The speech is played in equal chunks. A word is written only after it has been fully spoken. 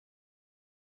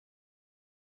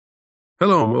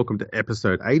Hello and welcome to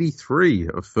episode 83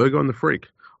 of Fergo and the Freak.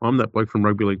 I'm that bloke from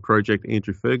Rugby League Project,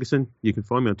 Andrew Ferguson. You can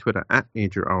find me on Twitter at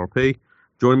AndrewRLP.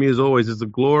 Joining me as always is the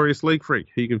glorious League Freak,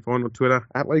 who you can find on Twitter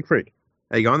at League Freak.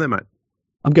 How you going there, mate?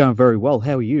 I'm going very well.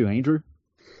 How are you, Andrew?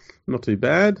 Not too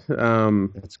bad.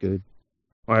 That's good.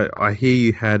 I hear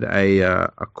you had a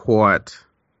quiet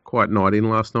night in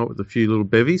last night with a few little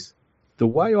bevies. The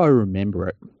way I remember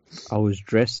it, I was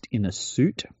dressed in a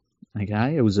suit,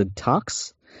 okay? It was a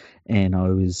tux, and I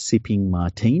was sipping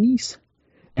martinis,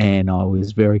 and I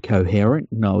was very coherent,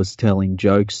 and I was telling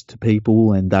jokes to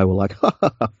people, and they were like,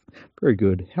 very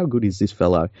good. How good is this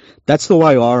fellow? That's the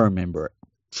way I remember it.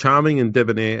 Charming and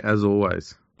debonair as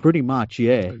always. Pretty much,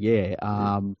 yeah.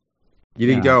 You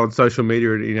didn't go on social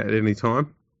media at any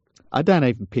time? I don't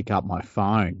even pick up my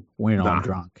phone when I'm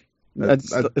drunk.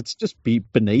 It's just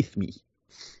beneath me.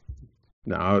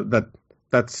 No,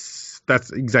 that's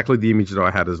exactly the image that I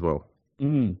had as well.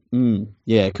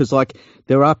 Yeah, because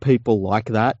there are people like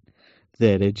that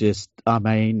are just,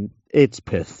 it's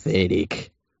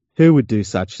pathetic. Who would do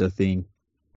such a thing?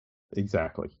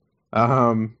 Exactly.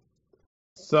 So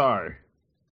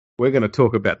we're going to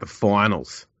talk about the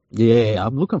finals. Yeah,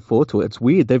 I'm looking forward to it. It's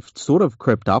weird. They've sort of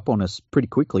crept up on us pretty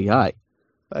quickly, eh?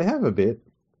 They have a bit.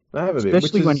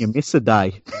 Especially when you miss a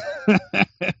day.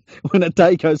 When a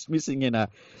day goes missing in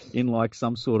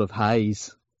some sort of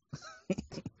haze.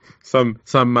 Some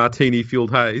martini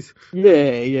fueled haze.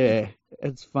 Yeah.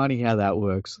 It's funny how that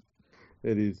works.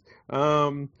 It is.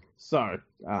 Friday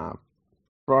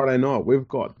night we've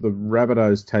got the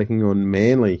Rabbitohs taking on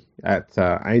Manly at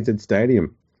ANZ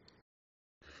Stadium.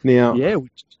 Now, yeah,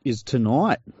 which is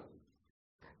tonight.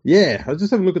 Yeah, I was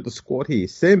just having a look at the squad here.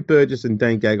 Sam Burgess and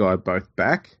Dane Gagai are both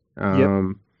back.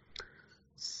 Yep.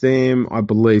 Sam, I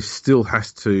believe, still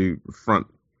has to front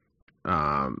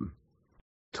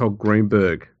Todd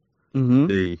Greenberg,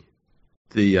 the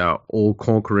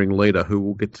all-conquering leader, who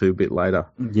we'll get to a bit later.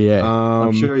 Yeah,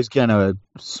 I'm sure he's going to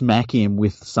smack him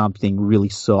with something really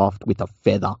soft, with a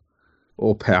feather.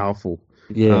 Or powerful.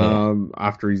 Yeah.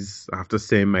 After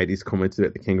Sam made his comments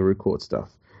about the kangaroo court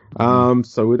stuff.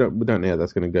 So we don't know how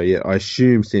that's going to go yet. I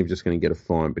assume Sam's just going to get a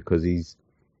fine because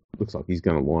looks like he's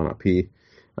going to line up here.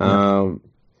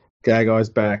 Gagai's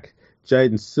back.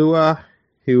 Jaden Sewer,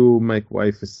 he'll make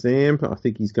way for Sam. I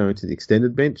think he's going to the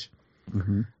extended bench.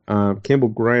 Campbell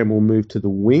Graham will move to the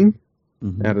wing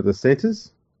out of the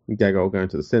centres. Gagai will go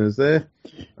into the centres there.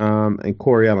 And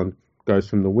Corey Allen goes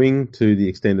from the wing to the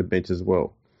extended bench as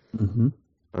well.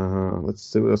 Let's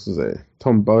see what else is there.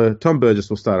 Tom Burgess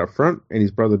will start up front, and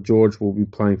his brother George will be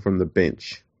playing from the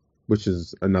bench, which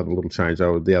is another little change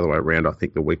over the other way around, I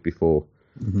think, the week before.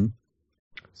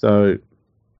 So,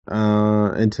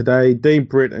 and today, Dean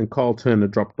Britt and Kyle Turner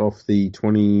dropped off the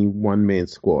 21-man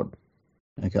squad.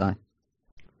 Okay.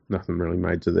 Nothing really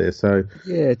major there. So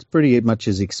yeah, it's pretty much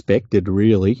as expected,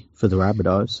 really, for the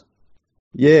Rabbitohs.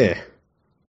 Yeah.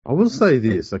 I will say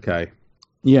this, okay?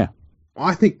 Yeah.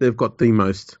 I think they've got the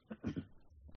most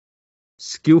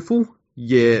skillful,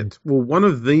 one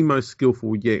of the most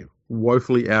skillful,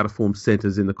 woefully out of form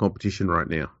centres in the competition right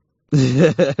now.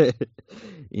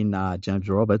 In James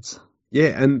Roberts.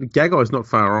 Yeah, and Gagai's not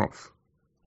far off.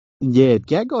 Yeah,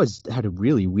 Gagai's had a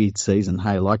really weird season,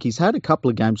 hey. He's had a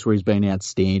couple of games where he's been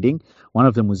outstanding. One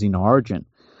of them was in Origin.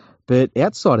 But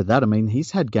outside of that, he's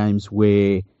had games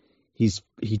where he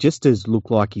just does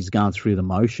look like he's going through the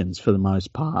motions for the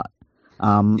most part.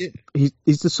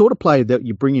 He's the sort of player that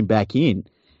you bring him back in,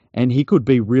 and he could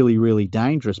be really, really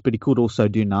dangerous, but he could also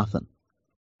do nothing.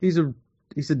 He's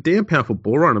a damn powerful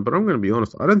ball runner, but I'm going to be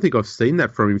honest, I don't think I've seen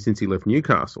that from him since he left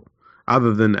Newcastle,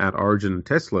 other than at Origin and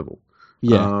Test level.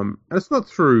 Yeah, and it's not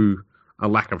through a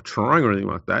lack of trying or anything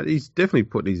like that. He's definitely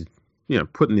putting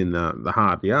in the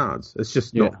hard yards. It's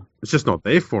just not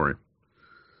there for him,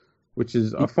 which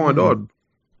is I find odd.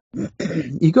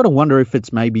 You got to wonder if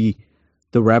it's maybe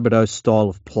the Rabbitohs style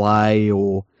of play,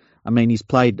 or he's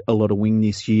played a lot of wing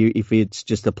this year. If it's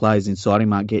just the players inside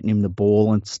him aren't getting him the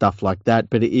ball and stuff like that,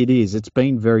 but it's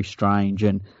been very strange.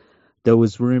 And there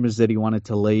was rumours that he wanted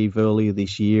to leave earlier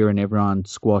this year, and everyone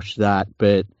squashed that.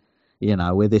 But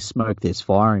where there's smoke, there's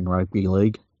fire in rugby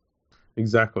league.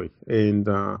 Exactly. And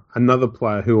another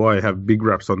player who I have big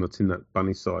raps on that's in that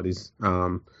bunny side is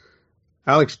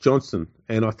Alex Johnson,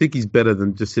 and I think he's better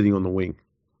than just sitting on the wing.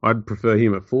 I'd prefer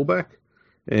him at fullback.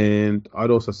 And I'd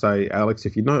also say, Alex,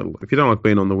 if you don't like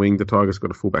being on the wing, the Tigers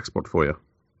got a fullback spot for you.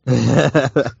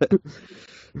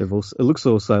 It looks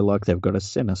also like they've got a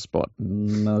centre spot,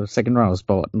 a second row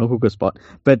spot, and a hooker spot.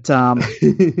 But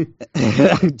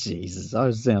Jesus, I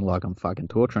sound like I'm fucking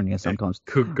torturing you sometimes.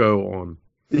 Could go on.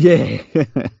 Yeah.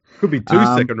 Could be two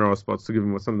second row spots to give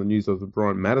him some of the news was with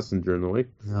Brian Madison during the week.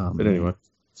 But anyway,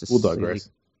 we'll digress.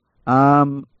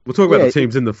 We'll talk about the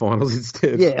teams in the finals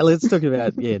instead. Yeah, let's talk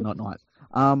about not nice.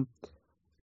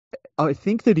 I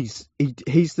think that he's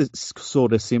the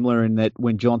sort of similar in that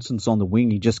when Johnson's on the wing,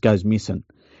 he just goes missing,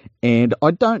 and I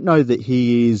don't know that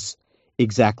he is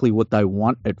exactly what they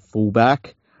want at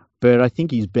fullback, but I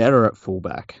think he's better at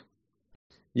fullback.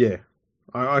 Yeah,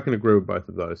 I can agree with both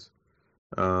of those.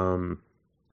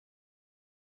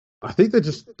 I think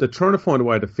they're trying to find a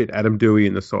way to fit Adam Dewey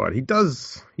in the side. He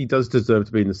does deserve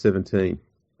to be in the 17,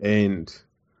 and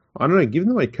I don't know. Given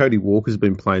the way Cody Walker's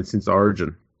been playing since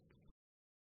Origin,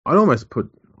 I'd almost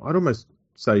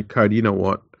say, Cody, you know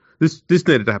what? This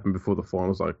needed to happen before the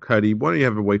finals. Like, Cody, why don't you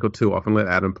have a week or two off and let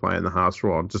Adam play in the halves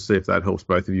role and just see if that helps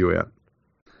both of you out?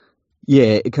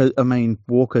 Yeah, because,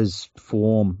 Walker's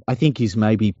form, I think he's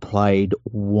maybe played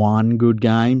one good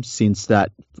game since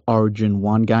that Origin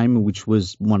 1 game, which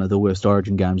was one of the worst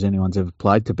Origin games anyone's ever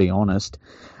played, to be honest.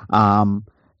 And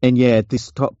yeah, at this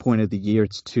top point of the year,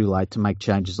 it's too late to make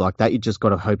changes like that. You just got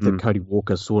to hope that Cody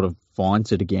Walker sort of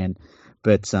finds it again.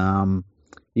 But,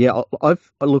 yeah,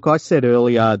 I said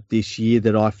earlier this year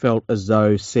that I felt as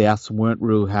though Souths weren't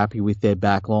real happy with their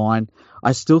back line.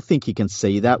 I still think you can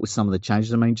see that with some of the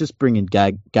changes. Just bringing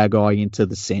Gagai into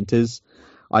the centres,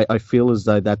 I feel as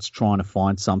though that's trying to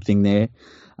find something there.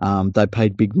 They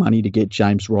paid big money to get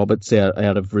James Roberts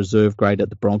out of reserve grade at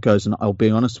the Broncos, and I'll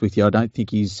be honest with you, I don't think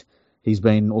he's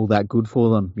been all that good for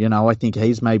them. I think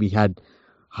he's maybe had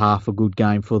half a good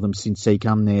game for them since he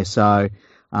come there. So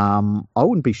I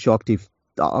wouldn't be shocked if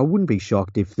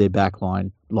their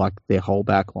backline, like their whole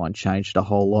backline, changed a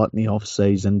whole lot in the off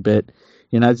season. But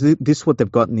this is what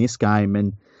they've got in this game,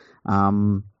 and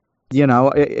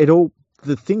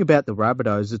the thing about the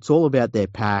Rabbitohs, it's all about their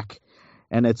pack,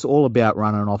 and it's all about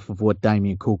running off of what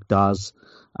Damien Cook does.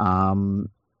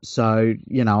 So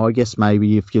I guess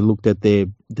maybe if you looked at the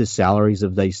salaries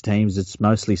of these teams, it's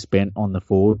mostly spent on the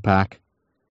forward pack.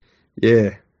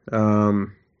 Yeah.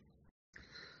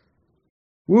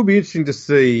 Will be interesting to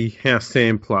see how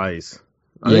Sam plays.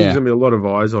 I think there's going to be a lot of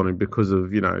eyes on him because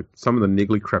of, some of the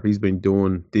niggly crap he's been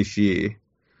doing this year.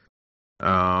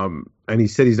 And he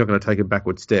said he's not going to take a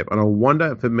backward step. And I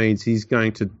wonder if it means he's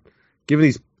going to,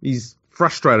 given he's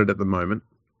frustrated at the moment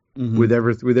with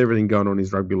everything going on in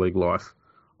his rugby league life,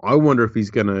 I wonder if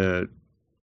he's going to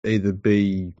either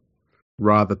be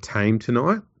rather tame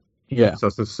tonight, so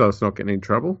it's not getting in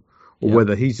trouble, or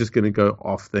whether he's just going to go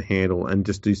off the handle and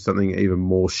just do something even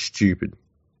more stupid.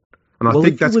 And I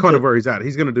think that's kind of where he's at.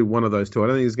 He's going to do one of those two. I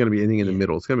don't think there's going to be anything in the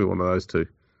middle. It's going to be one of those two.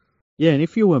 Yeah, and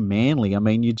if you were Manly,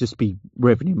 you'd just be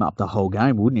revving him up the whole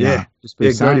game, wouldn't you? Yeah. Just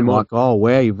be saying like, oh,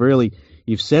 wow,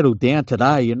 you've settled down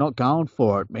today. You're not going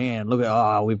for it, man. Look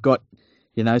at, we've got,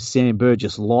 Sam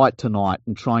Burgess light tonight,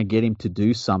 and try and get him to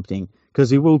do something, because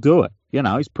he will do it.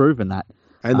 He's proven that.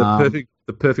 And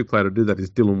the perfect player to do that is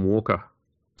Dylan Walker.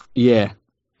 Yeah.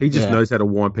 He just knows how to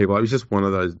wind people up. He's just one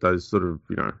of those sort of,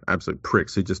 absolute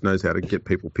pricks who just knows how to get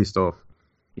people pissed off.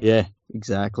 Yeah,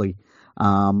 exactly.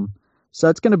 So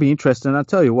it's going to be interesting. I'll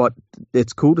tell you what,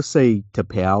 it's cool to see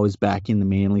Tapau is back in the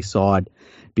Manly side,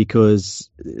 because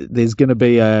there's going to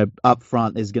be up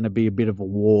front, there's going to be a bit of a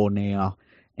war now.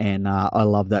 And I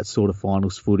love that sort of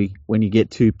finals footy when you get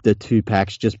the two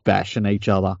packs just bashing each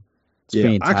other. It's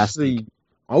fantastic. Actually,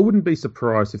 I wouldn't be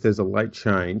surprised if there's a late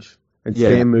change and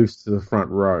Sam moves to the front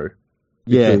row.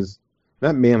 Because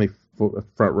that Manly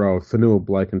front row of Fanua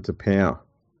Blake and Tapau,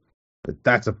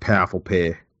 that's a powerful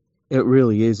pair. It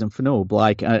really is. And Fanua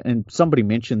Blake, and somebody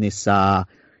mentioned this on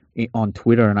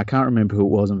Twitter, and I can't remember who it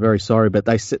was, I'm very sorry, but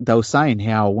they were saying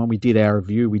how when we did our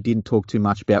review, we didn't talk too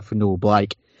much about Fanua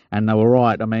Blake, and they were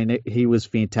right. He was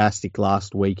fantastic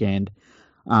last weekend.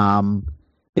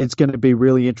 It's going to be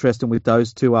really interesting with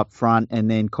those two up front,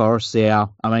 and then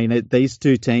Coruscant. These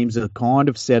two teams are kind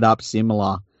of set up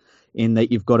similar in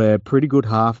that you've got a pretty good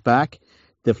halfback.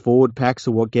 The forward packs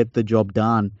are what get the job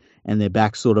done, and their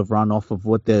backs sort of run off of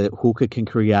what the hooker can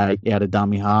create out of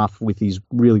dummy half with his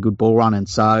really good ball running.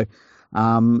 So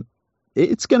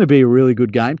it's going to be a really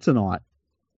good game tonight.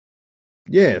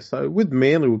 Yeah, so with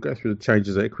Manly, we'll go through the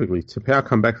changes there quickly. Tapau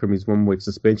come back from his 1-week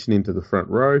suspension into the front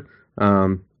row.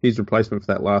 His replacement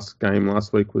for that last game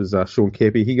last week was Sean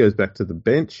Kepi. He goes back to the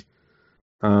bench.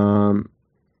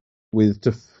 With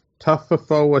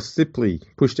Tafafoa Sipley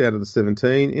pushed out of the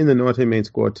 17. In the 19-man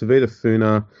squad, Tavita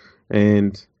Funa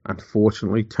and,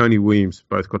 unfortunately, Tony Williams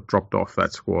both got dropped off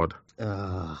that squad.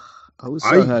 I was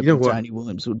so hoping Tony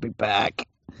Williams would be back.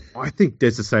 I think Des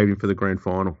is saving for the grand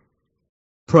final.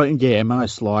 Yeah,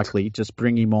 most likely. Just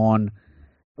bring him on,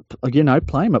 play him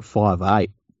at 5'8".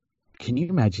 can you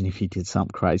imagine if he did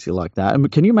something crazy like that? And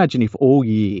can you imagine if all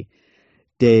year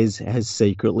Des has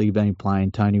secretly been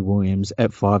playing Tony Williams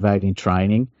at 5'8" in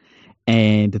training,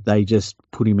 and they just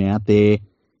put him out there,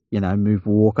 move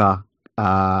Walker.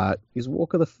 Is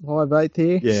Walker the 5'8"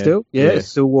 there? Yeah. Still? Yeah,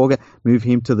 still Walker. Move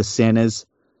him to the centres.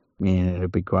 Man,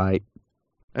 it'd be great.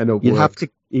 And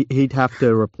he'd have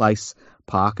to replace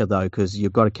Parker, though, because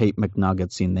you've got to keep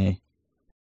McNuggets in there.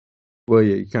 Well,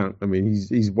 yeah, you can't. I mean,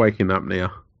 he's waking up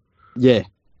now. Yeah.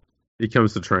 He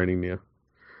comes to training now.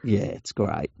 Yeah, it's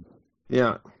great.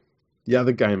 Yeah. The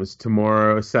other game is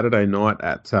tomorrow, Saturday night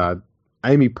at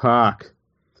Amy Park.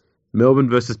 Melbourne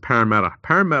versus Parramatta.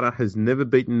 Parramatta has never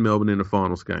beaten Melbourne in a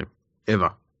finals game,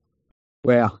 ever.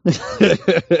 Wow.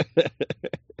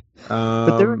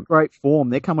 But they're in great form.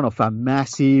 They're coming off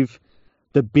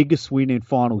the biggest win in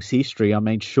finals history. I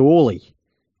mean, surely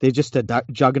they're just a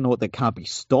juggernaut that can't be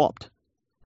stopped.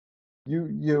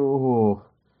 You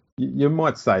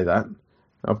might say that.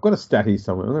 I've got a stat here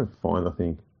somewhere. I'm going to find the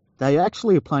thing. They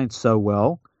actually are playing so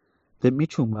well that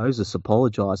Mitchell Moses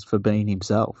apologised for being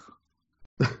himself.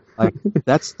 Like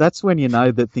that's when you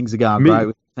know that things are going great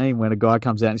with the team, when a guy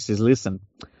comes out and says, listen,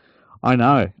 I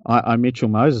know, I'm Mitchell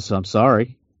Moses, I'm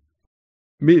sorry.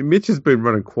 Mitch has been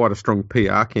running quite a strong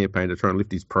PR campaign to try and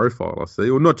lift his profile, I see.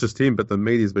 Well, not just him, but the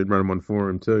media's been running one for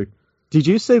him too. Did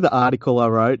you see the article I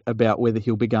wrote about whether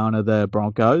he'll be going to the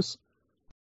Broncos?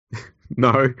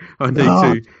 No, I need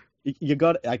to. You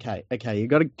got okay. You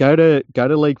got to go to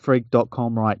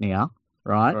leaguefreak.com right now,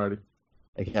 right? Alrighty.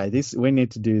 Okay, we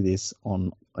need to do this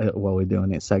while we're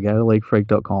doing it. So go to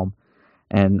leaguefreak.com,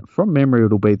 and from memory,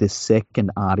 it'll be the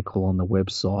second article on the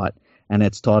website, and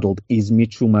it's titled, "Is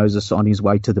Mitchell Moses on his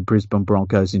way to the Brisbane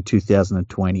Broncos in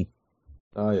 2020?"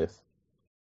 Oh, yes.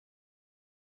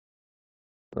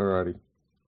 Alrighty.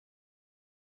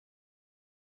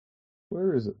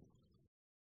 Where is it?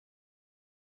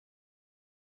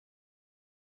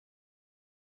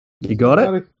 You got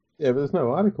it? Yeah, but there's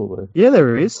no article there. Yeah,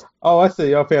 there is. Oh, I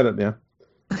see. I found it now.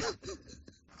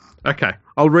 Okay.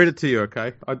 I'll read it to you,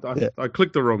 okay? I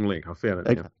clicked the wrong link. I found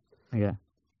it now. Okay.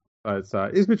 It's,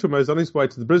 is Mitchell Moses on his way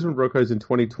to the Brisbane Broncos in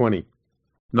 2020?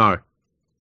 No.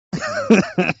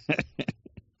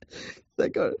 They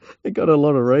got a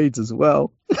lot of reads as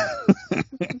well.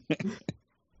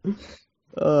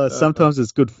 Sometimes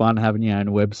it's good fun having your own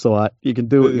website. You can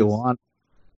do what you want.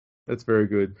 That's very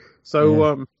good.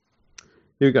 So,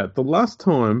 here we go. The last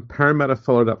time Parramatta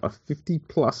followed up a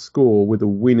 50-plus score with a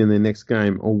win in their next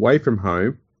game away from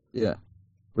home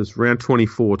was round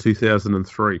 24,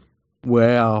 2003.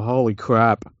 Wow, holy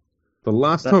crap. The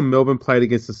last time Melbourne played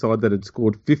against a side that had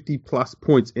scored 50-plus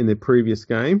points in their previous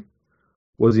game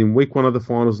was in week 1 of the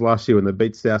finals last year when they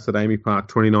beat South at Amy Park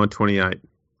 29-28.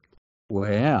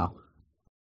 Wow.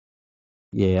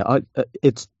 Yeah,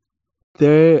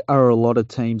 there are a lot of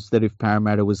teams that if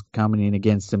Parramatta was coming in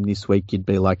against them this week, you'd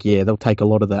be like, yeah, they'll take a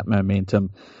lot of that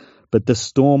momentum. But the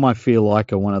Storm, I feel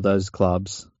like, are one of those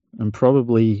clubs. And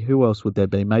probably, who else would there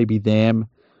be? Maybe them,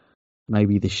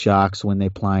 maybe the Sharks when they're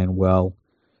playing well,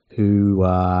 who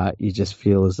you just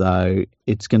feel as though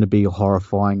it's going to be a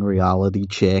horrifying reality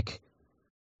check.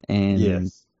 And,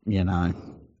 you know.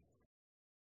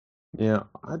 Yeah,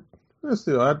 I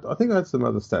think I had some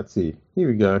other stats here. Here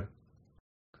we go.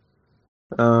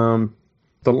 The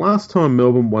last time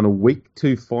Melbourne won a Week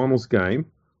 2 finals game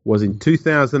was in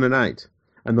 2008.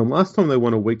 And the last time they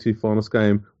won a Week 2 finals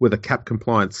game with a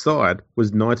cap-compliant side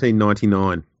was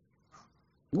 1999.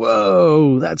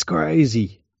 Whoa, that's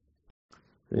crazy.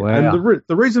 Wow. And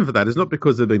the reason for that is not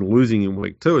because they've been losing in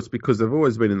Week 2. It's because they've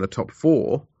always been in the top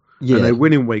 4. Yeah. And they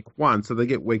win in Week 1, so they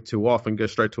get Week 2 off and go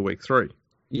straight to Week 3.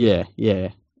 Yeah.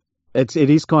 It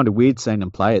is kind of weird seeing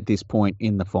them play at this point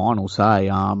in the finals, hey.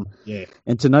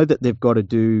 And to know that they've got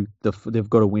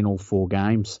to win all 4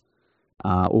 games,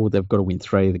 or they've got to win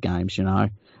 3 of the games, you know,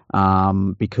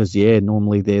 because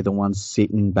normally they're the ones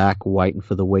sitting back waiting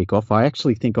for the week off. I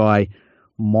actually think I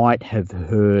might have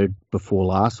heard before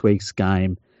last week's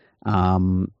game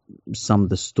some of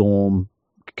the Storm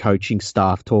coaching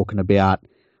staff talking about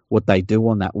what they do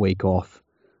on that week off.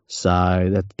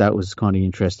 So that was kind of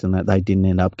interesting that they didn't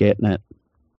end up getting it.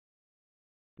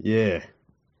 Yeah.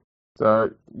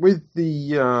 So with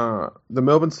the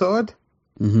Melbourne side,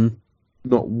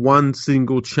 not one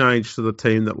single change to the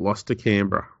team that lost to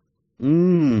Canberra.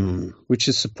 Which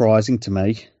is surprising to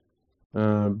me.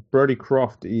 Brodie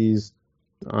Croft is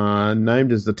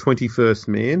named as the 21st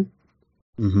man.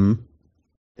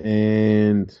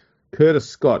 And Curtis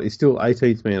Scott is still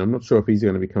 18th man. I'm not sure if he's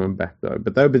going to be coming back, though.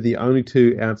 But they'll be the only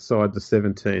 2 outside the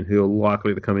 17 who are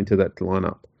likely to come into that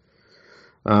lineup.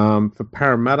 For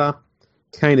Parramatta,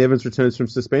 Kane Evans returns from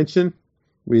suspension,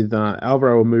 with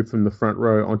Alvaro will move from the front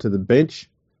row onto the bench,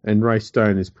 and Ray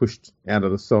Stone is pushed out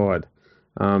of the side.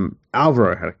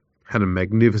 Alvaro had a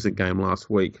magnificent game last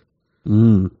week.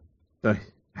 So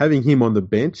having him on the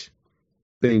bench,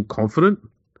 being confident,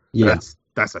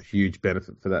 that's a huge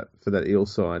benefit for that Eel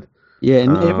side. Yeah,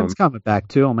 and Evans coming back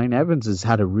too. I mean, Evans has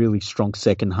had a really strong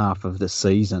second half of the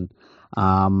season,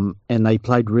 and they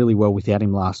played really well without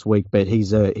him last week. But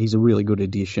he's a really good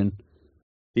addition.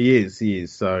 He is.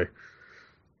 So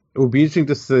it will be interesting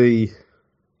to see.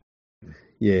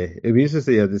 Yeah, it'll be interesting to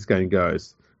see how this game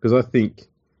goes, because I think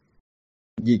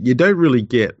you don't really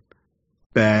get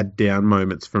bad down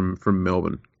moments from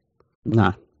Melbourne.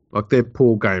 No, like their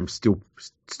poor game still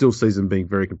sees them being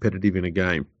very competitive in a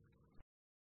game.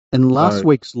 And last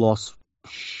week's loss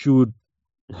should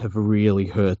have really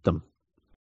hurt them.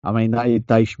 I mean,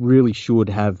 they really should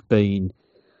have been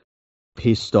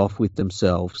pissed off with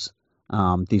themselves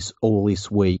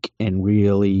this week, and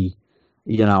really,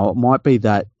 it might be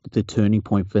that the turning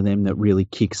point for them that really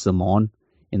kicks them on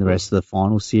in the rest of the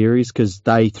final series, because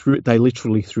they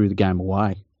literally threw the game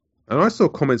away. And I saw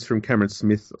comments from Cameron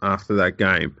Smith after that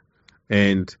game,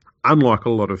 and unlike a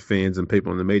lot of fans and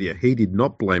people in the media, he did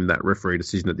not blame that referee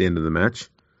decision at the end of the match.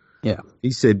 Yeah.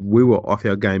 He said, we were off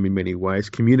our game in many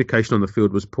ways. Communication on the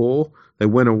field was poor. They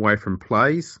went away from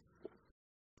plays.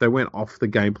 They went off the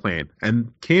game plan.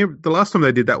 And the last time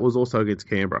they did that was also against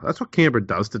Canberra. That's what Canberra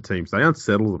does to teams. They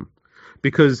unsettle them.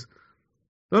 Because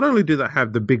not only do they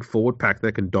have the big forward pack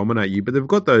that can dominate you, but they've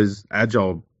got those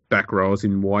agile back rowers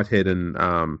in Whitehead and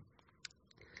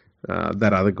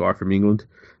that other guy from England.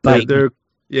 They're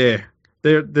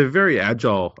very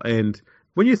agile, and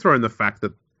when you throw in the fact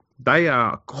that they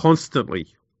are constantly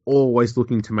always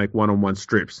looking to make one-on-one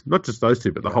strips, not just those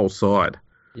two, but the whole side.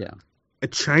 Yeah,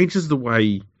 it changes the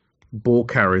way ball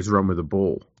carriers run with the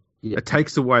ball. Yeah. It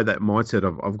takes away that mindset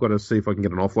of, I've got to see if I can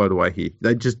get an offload away here.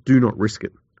 They just do not risk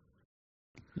it.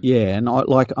 Yeah,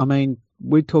 and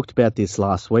we talked about this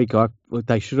last week.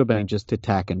 They should have been just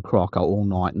attack and Crocker all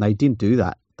night, and they didn't do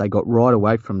that. They got right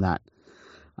away from that.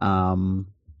 They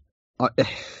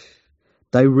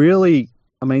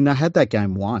had that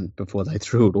game won before they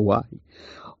threw it away.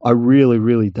 I really,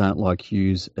 really don't like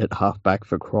Hughes at halfback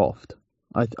for Croft.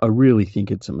 I really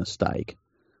think it's a mistake.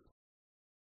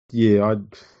 Yeah,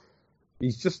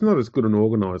 he's just not as good an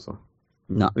organiser.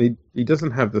 No. He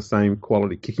doesn't have the same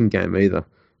quality kicking game either.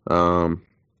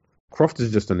 Croft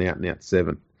is just an out-and-out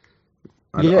 7.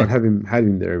 I'd have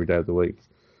him there every day of the week.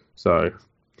 So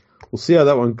we'll see how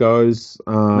that one goes.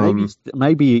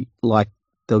 Maybe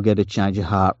they'll get a change of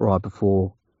heart right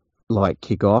before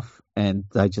kick off, and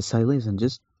they just say, listen,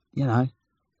 just,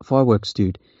 fireworks,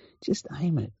 dude. Just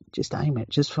aim it.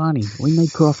 Just funny. We need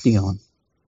Crofty on.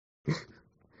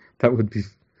 That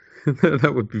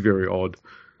would be very odd.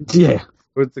 Yeah.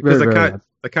 Because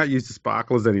they can't use the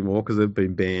sparklers anymore because they've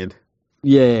been banned.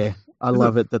 Yeah. I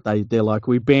love it that they're like,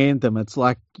 we banned them. It's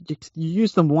like you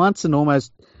used them once and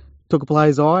almost took a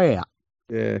player's eye out.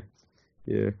 Yeah.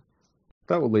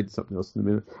 That will lead to something else in a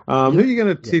minute. Who are you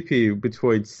going to tip here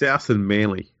between South and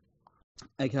Manly?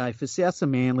 Okay, for South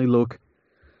and Manly, look,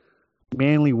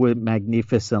 Manly were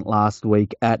magnificent last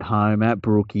week at home at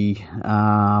Brookie,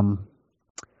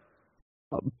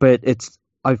 but it's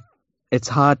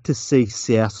hard to see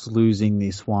South losing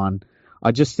this one.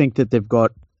 I just think that they've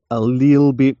got a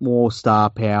little bit more star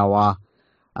power.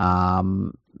 I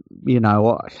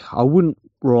wouldn't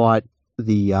write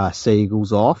the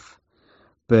Seagulls off.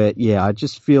 But yeah, I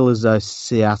just feel as though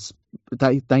South,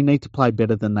 they need to play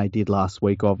better than they did last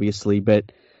week, obviously.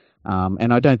 But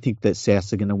and I don't think that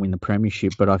South are going to win the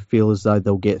premiership, but I feel as though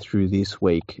they'll get through this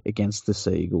week against the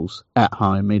Seagulls at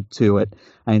home at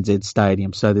ANZ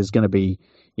Stadium. So there's going to be,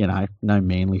 no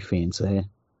Manly fans there.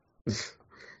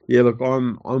 Yeah, look,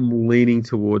 I'm leaning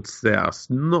towards South,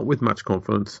 not with much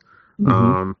confidence.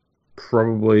 Mm-hmm.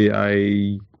 Probably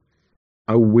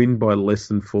a win by less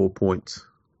than 4 points.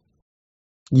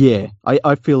 Yeah,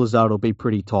 I feel as though it'll be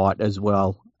pretty tight as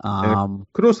well.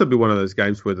 Could also be one of those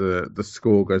games where the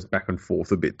score goes back and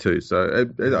forth a bit too. So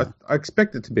I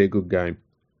expect it to be a good game.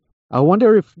 I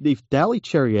wonder if Daly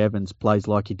Cherry Evans plays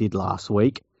like he did last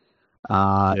week.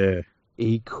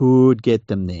 He could get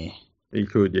them there. He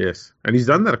could, yes. And he's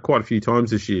done that quite a few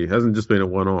times this year. It hasn't just been a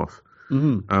one-off.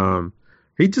 Mm-hmm.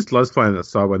 He just loves playing that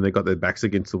side when they got their backs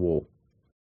against the wall.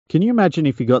 Can you imagine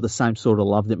if he got the same sort of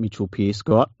love that Mitchell Pearce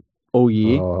got all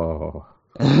year? Oh.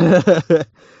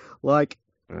 What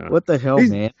the hell,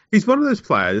 man? He's one of those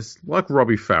players, like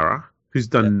Robbie Farah, who's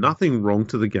done nothing wrong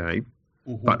to the game,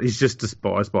 but he's just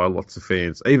despised by lots of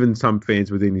fans, even some fans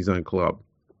within his own club.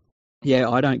 Yeah,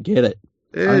 I don't get it.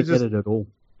 I don't get it at all.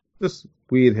 Just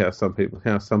weird how some people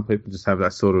just have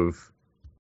that sort of,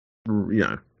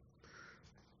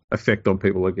 effect on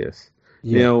people, I guess.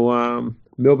 Yeah. Now,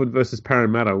 Melbourne versus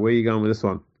Parramatta. Where are you going with this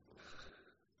one?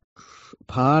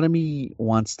 Part of me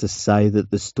wants to say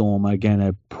that the Storm are going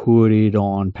to put it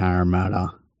on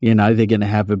Parramatta. They're going to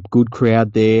have a good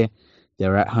crowd there.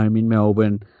 They're at home in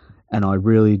Melbourne. And I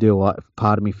really do.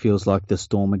 Part of me feels like the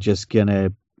Storm are just going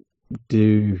to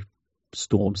do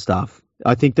Storm stuff.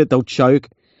 I think that they'll choke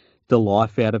the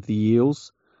life out of the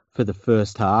Eels for the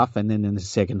first half. And then in the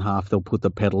second half, they'll put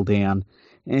the pedal down.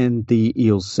 And the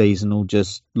Eels season will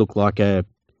just look like a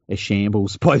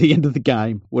shambles by the end of the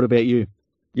game. What about you?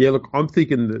 Yeah, look, I'm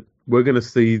thinking that we're going to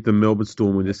see the Melbourne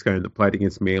Storm in this game that played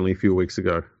against Manly a few weeks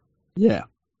ago. Yeah.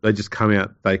 They just come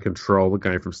out, they control the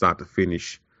game from start to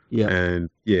finish. Yeah. And,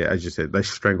 yeah, as you said, they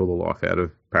strangle the life out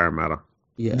of Parramatta.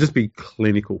 Yeah. Just be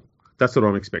clinical. That's what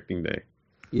I'm expecting there.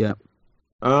 Yeah.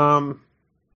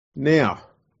 Now,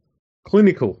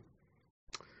 clinical.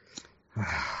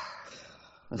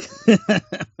 So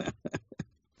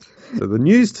the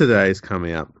news today has come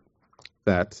out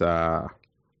that the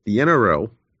NRL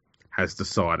has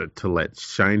decided to let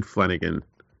Shane Flanagan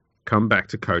come back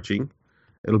to coaching.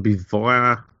 It'll be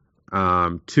via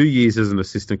 2 years as an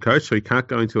assistant coach, so he can't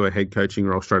go into a head coaching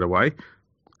role straight away.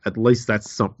 At least that's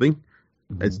something.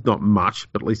 Mm-hmm. It's not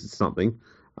much, but at least it's something.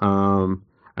 And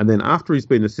then after he's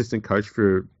been assistant coach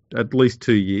for at least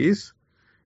 2 years,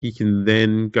 he can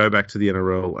then go back to the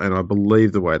NRL, and I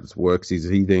believe the way this works is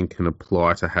he then can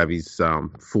apply to have his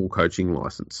full coaching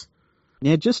license.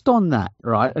 Now, just on that,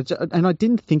 right, and I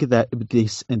didn't think of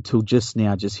this until just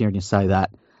now, just hearing you say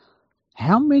that.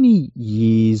 How many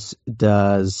years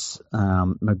does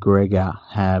McGregor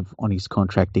have on his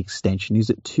contract extension? Is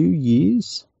it 2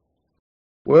 years?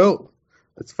 Well,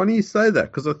 it's funny you say that,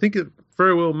 because I think it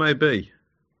very well may be.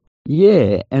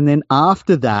 Yeah, and then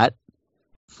after that,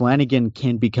 Flanagan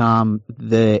can become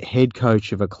the head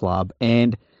coach of a club.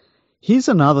 And here's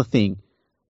another thing.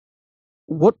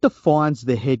 What defines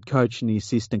the head coach and the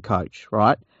assistant coach,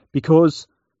 right? Because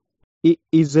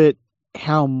is it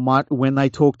how much, when they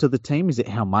talk to the team, is it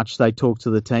how much they talk to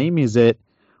the team? Is it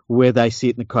where they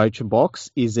sit in the coaching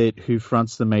box? Is it who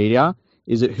fronts the media?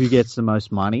 Is it who gets the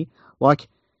most money? Like,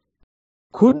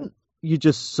 couldn't you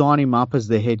just sign him up as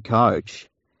the head coach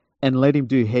and let him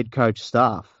do head coach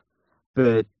stuff?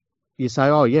 But you say,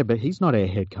 oh, yeah, but he's not our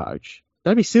head coach.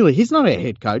 Don't be silly. He's not our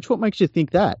head coach. What makes you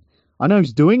think that? I know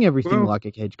he's doing everything like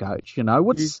a head coach.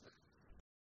 What's...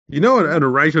 an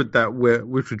arrangement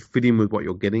which would fit in with what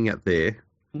you're getting at there,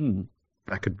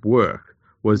 that could work,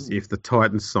 was if the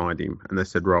Titans signed him and they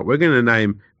said, right, we're going to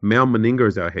name Mal Meninga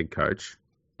as our head coach.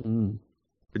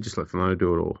 But just let Flano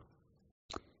do it all.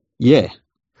 Yeah.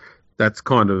 I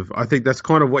think that's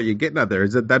kind of what you're getting at there,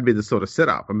 is that'd be the sort of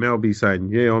setup. And Mel will be saying,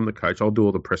 yeah, I'm the coach. I'll do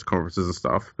all the press conferences and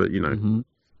stuff. But,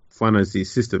 Flano's the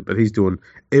assistant, but he's doing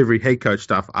every head coach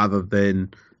stuff other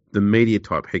than the media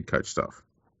type head coach stuff.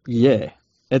 Yeah.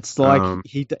 It's like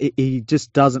he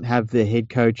just doesn't have the head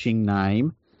coaching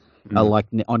name like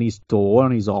on his door,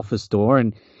 on his office door,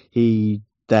 and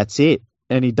that's it.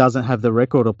 And he doesn't have the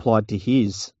record applied to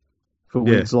his for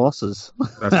wins, losses.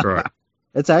 That's right.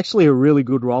 It's actually a really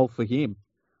good role for him.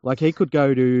 Like, he could go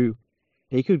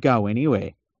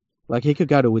anywhere. Like, he could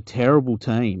go to a terrible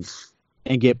team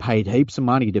and get paid heaps of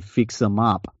money to fix them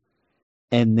up.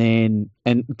 And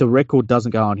the record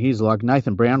doesn't go on his. Like,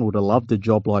 Nathan Brown would have loved a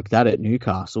job like that at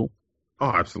Newcastle.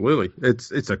 Oh, absolutely.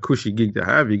 It's a cushy gig to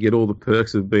have. You get all the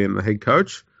perks of being the head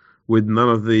coach with none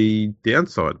of the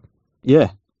downside.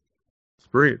 Yeah. It's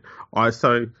brilliant.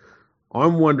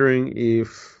 I'm wondering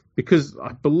because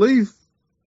I believe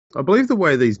the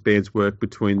way these bans work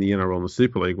between the NRL and the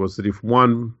Super League was that if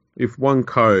one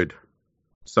code,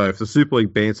 so if the Super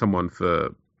League banned someone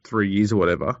for 3 years or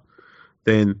whatever,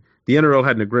 then the NRL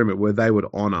had an agreement where they would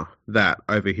honour that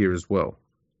over here as well,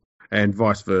 and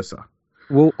vice versa.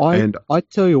 Well, I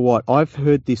tell you what, I've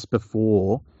heard this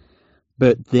before,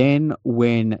 but then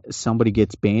when somebody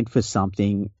gets banned for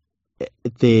something,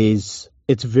 it's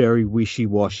very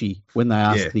wishy-washy when they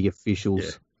ask the officials.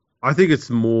 Yeah. I think it's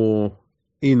more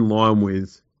in line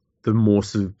with the more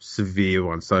severe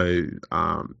ones. So,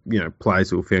 players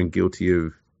who are found guilty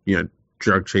of,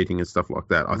 drug cheating and stuff like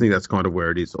that. I think that's kind of where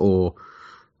it is. Or,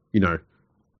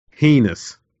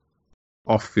 heinous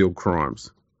off-field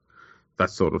crimes, that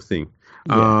sort of thing.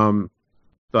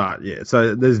 Yeah.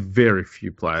 So there's very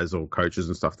few players or coaches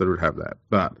and stuff that would have that.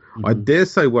 But I dare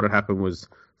say what had happened was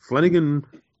Flanagan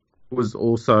was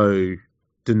also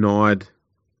denied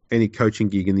any coaching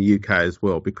gig in the UK as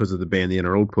well because of the ban the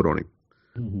NRL put on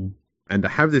him. And to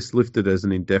have this lifted as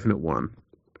an indefinite one,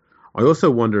 I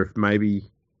also wonder if maybe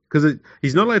because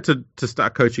he's not allowed to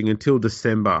start coaching until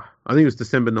December. I think it was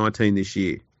December 19 this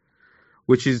year,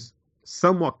 which is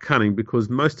somewhat cunning because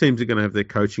most teams are going to have their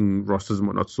coaching rosters and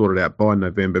whatnot sorted out by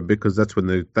November because that's when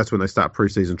they start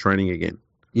preseason training again.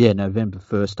 Yeah, November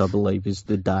 1st, I believe, is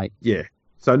the date. Yeah,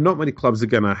 so not many clubs are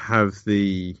going to have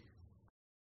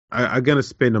are going to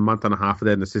spend a month and a half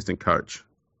without an assistant coach.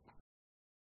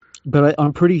 But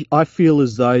I feel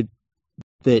as though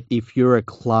that if you're a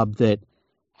club that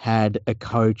had a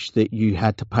coach that you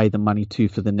had to pay the money to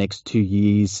for the next 2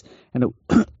 years, and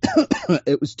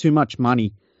it was too much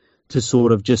money to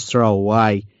sort of just throw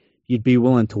away, you'd be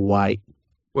willing to wait.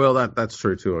 Well, that's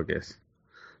true too, I guess.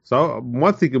 So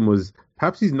my thinking was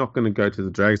perhaps he's not going to go to the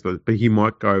Dragons, but he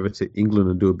might go over to England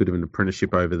and do a bit of an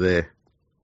apprenticeship over there.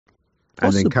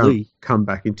 Possibly. And then come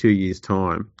back in 2 years'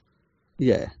 time.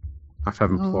 Yeah. After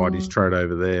having plied his trade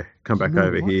over there, come back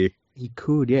over here. He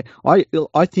could, yeah.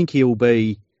 I think he'll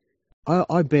be.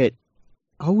 I bet.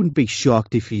 I wouldn't be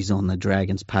shocked if he's on the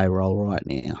Dragons payroll right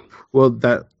now. Well,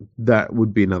 that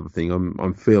would be another thing.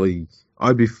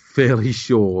 I'd be fairly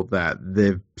sure that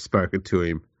they've spoken to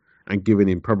him and given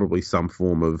him probably some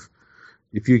form of,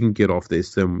 if you can get off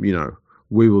this, then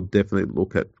we will definitely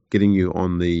look at getting you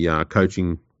on the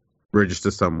coaching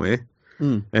register somewhere.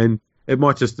 And it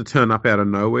might just turn up out of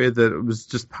nowhere that it was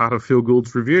just part of Phil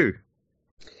Gould's review.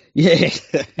 Yeah.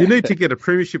 You need to get a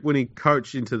premiership winning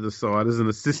coach into the side as an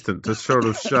assistant to sort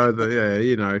of show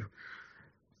that,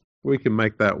 we can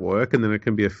make that work, and then it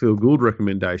can be a Phil Gould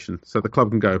recommendation. So the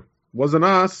club can go, wasn't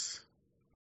us.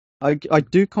 I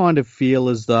do kind of feel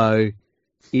as though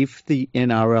if the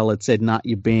NRL had said,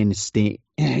 your ban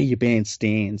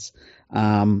stands,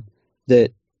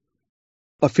 that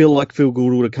I feel like Phil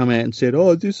Gould would have come out and said,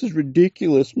 oh, this is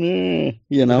ridiculous, meh.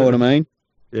 You know what I mean?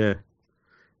 Yeah.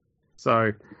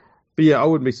 So, but yeah, I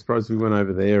wouldn't be surprised if we went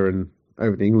over there and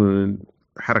over to England and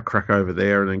had a crack over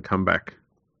there and then come back.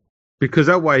 Because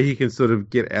that way he can sort of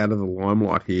get out of the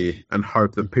limelight here and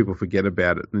hope that people forget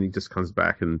about it, and he just comes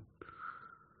back. And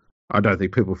I don't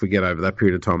think people forget over that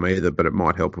period of time either, but it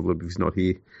might help a little if he's not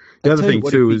here. The other thing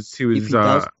too is he was.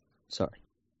 Sorry.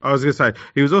 I was going to say,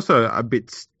 he was also a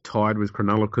bit tied with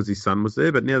Cronulla because his son was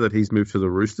there, but now that he's moved to the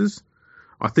Roosters,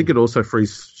 I think it also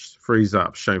frees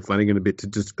up Shane Flanagan a bit to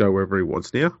just go wherever he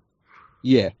wants now.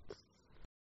 Yeah.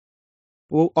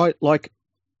 Well, I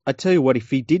tell you what,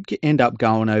 if he did end up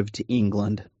going over to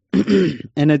England,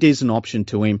 and it is an option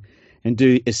to him, and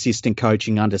do assistant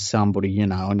coaching under somebody,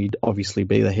 and he'd obviously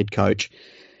be the head coach,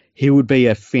 he would be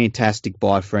a fantastic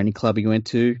buy for any club he went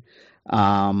to.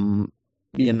 I'm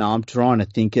trying to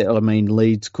think. I mean,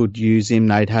 Leeds could use him.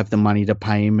 They'd have the money to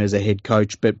pay him as a head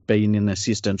coach, but being in an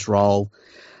assistant's role.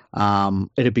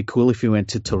 It'd be cool if he went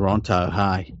to Toronto,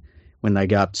 hey, when they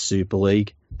go up to Super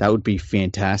League. That would be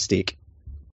fantastic.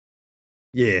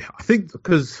 Yeah, I think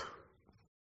because,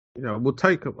 we'll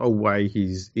take away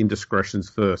his indiscretions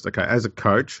first. Okay, as a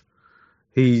coach,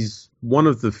 he's one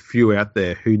of the few out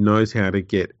there who knows how to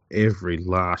get every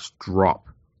last drop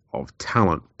of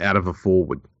talent out of a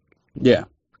forward. Yeah.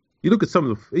 You look at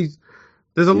some of there's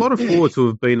a lot of forwards who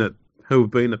have been at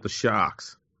the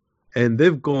Sharks, and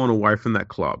they've gone away from that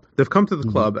club. They've come to the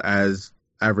club as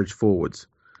average forwards.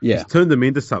 Yeah. He's turned them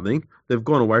into something. They've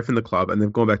gone away from the club, and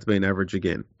they've gone back to being average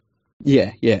again.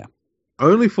 Yeah, yeah.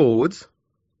 Only forwards.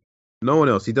 No one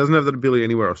else. He doesn't have that ability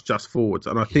anywhere else, just forwards.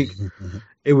 And I think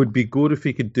it would be good if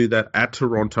he could do that at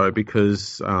Toronto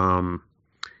because,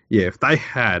 if they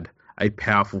had a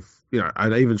powerful,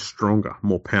 an even stronger,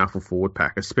 more powerful forward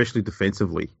pack, especially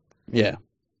defensively. Yeah.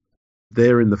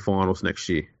 They're in the finals next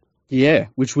year. Yeah,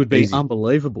 which would be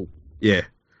unbelievable. Yeah.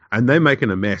 And they're making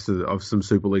a mess of some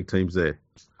Super League teams there.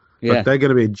 Yeah. But they're going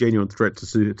to be a genuine threat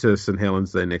to St.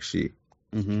 Helens there next year.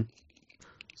 Mm-hmm.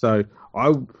 So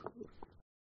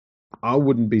I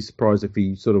wouldn't be surprised if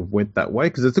he sort of went that way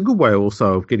because it's a good way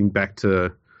also of getting back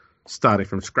to starting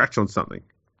from scratch on something.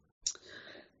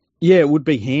 Yeah, it would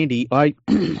be handy. I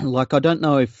don't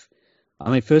know if,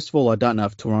 first of all, I don't know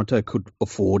if Toronto could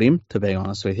afford him, to be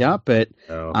honest with you, but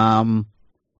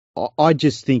I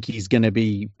just think he's going to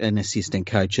be an assistant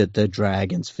coach at the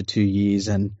Dragons for 2 years,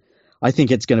 and I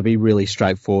think it's going to be really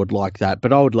straightforward like that,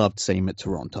 but I would love to see him at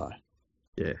Toronto.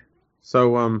 Yeah.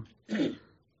 So,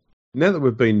 now that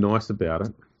we've been nice about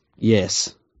it.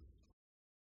 Yes.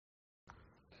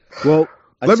 Well,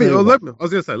 let me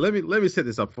set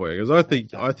this up for you because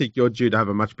I think you're due to have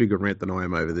a much bigger rant than I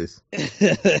am over this.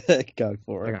 Go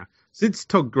for it. Okay. Since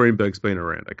Todd Greenberg's been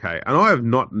around, okay, and I have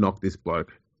not knocked this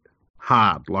bloke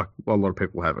hard like a lot of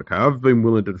people have, okay. I've been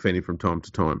willing to defend him from time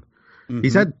to time. Mm-hmm.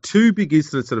 He's had two big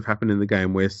incidents that have happened in the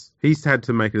game where he's had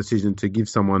to make a decision to give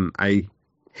someone a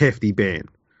hefty ban.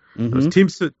 It was Tim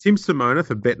Simona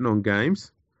for betting on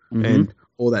games and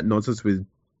all that nonsense with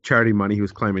charity money he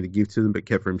was claiming to give to them but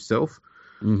kept for himself.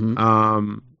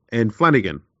 And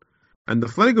Flanagan. And the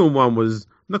Flanagan one was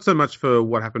not so much for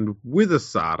what happened with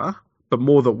Asada, but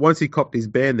more that once he copped his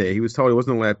ban there, he was told he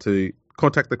wasn't allowed to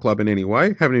contact the club in any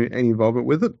way, have any involvement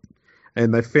with it.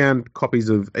 And they found copies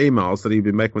of emails that he'd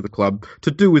been making with the club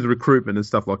to do with recruitment and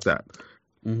stuff like that.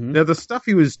 Now, the stuff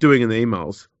he was doing in the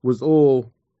emails was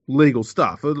all legal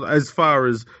stuff, as far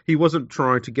as he wasn't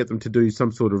trying to get them to do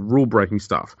some sort of rule-breaking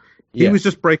stuff. He was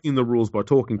just breaking the rules by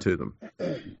talking to them.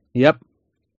 Yep.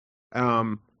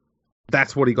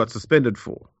 That's what he got suspended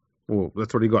for. Well,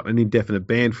 that's what he got an indefinite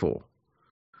ban for.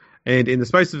 And in the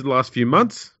space of the last few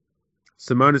months,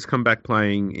 Simona's come back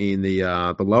playing in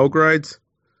the lower grades.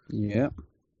 Yeah.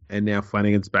 And now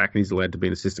Flanagan's back and he's allowed to be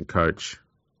an assistant coach.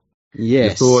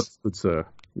 Yes. Your thoughts, good sir?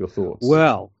 Your thoughts?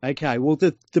 Well, okay. Well,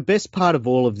 the best part of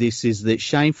all of this is that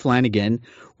Shane Flanagan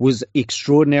was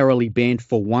extraordinarily banned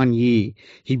for 1 year.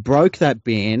 He broke that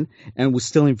ban and was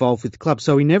still involved with the club.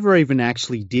 So he never even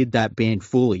actually did that ban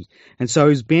fully. And so he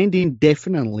was banned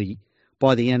indefinitely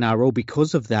by the NRL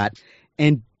because of that.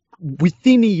 And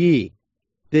within a year,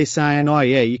 they're saying, oh,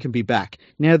 yeah, you can be back.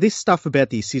 Now, this stuff about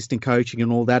the assistant coaching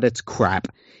and all that, it's crap.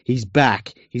 He's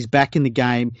back. He's back in the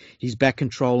game. He's back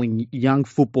controlling young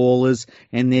footballers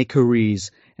and their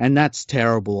careers. And that's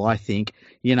terrible, I think.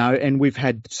 You know, and we've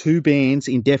had 2 bans,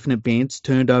 indefinite bans,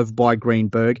 turned over by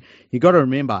Greenberg. You got to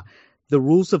remember, the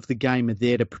rules of the game are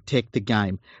there to protect the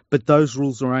game. But those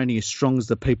rules are only as strong as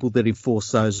the people that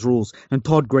enforce those rules. And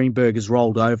Todd Greenberg has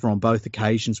rolled over on both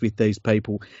occasions with these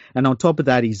people. And on top of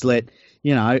that, he's let,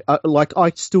 you know,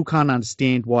 I still can't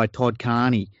understand why Todd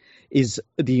Carney is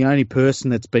the only person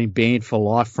that's been banned for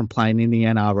life from playing in the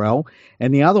NRL.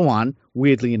 And the other one,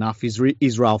 weirdly enough, is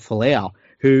Israel Folau,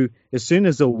 who, as soon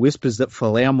as there were whispers that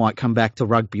Folau might come back to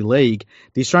rugby league,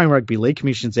 the Australian Rugby League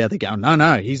Commission's out there going,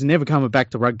 no, he's never coming back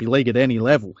to rugby league at any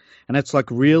level. And it's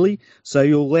like, really? So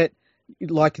you'll let,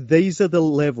 like, these are the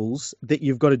levels that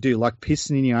you've got to do, like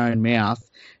pissing in your own mouth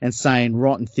and saying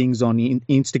rotten things on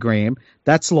Instagram.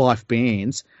 That's life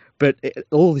bans. But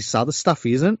all this other stuff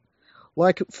isn't.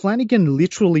 Like, Flanagan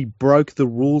literally broke the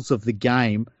rules of the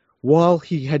game while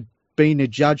he had been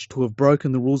adjudged to have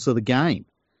broken the rules of the game.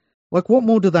 Like, what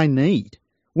more do they need?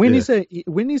 When is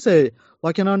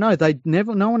like, and I know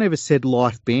no one ever said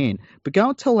life ban, but go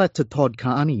and tell that to Todd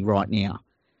Carney right now.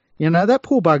 You know, that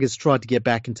poor bugger's tried to get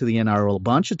back into the NRL a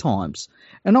bunch of times.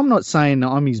 And I'm not saying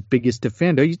I'm his biggest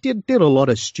defender. He did a lot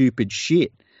of stupid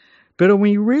shit. But are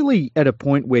we really at a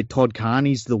point where Todd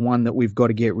Carney's the one that we've got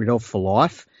to get rid of for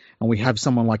life? And we have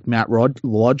someone like Matt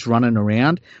Lodge running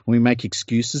around and we make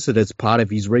excuses that it's part of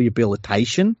his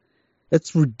rehabilitation?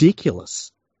 It's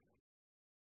ridiculous.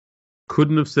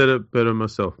 Couldn't have said it better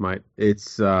myself, mate.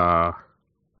 It's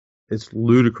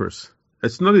ludicrous.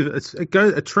 It's not even.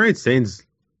 It transcends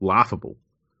laughable.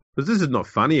 But this is not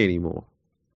funny anymore.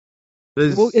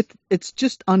 Well, it's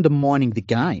just undermining the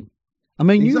game. I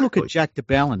mean, you look at Jack de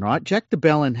Belin, right? Jack de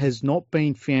Belin has not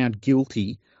been found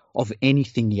guilty of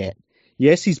anything yet.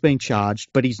 Yes, he's been charged,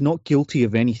 but he's not guilty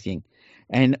of anything.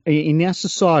 And in our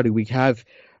society, we have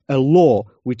a law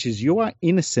which is you are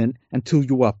innocent until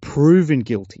you are proven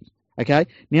guilty. Okay?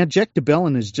 Now, Jack de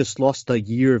Belin has just lost a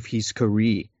year of his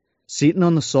career, sitting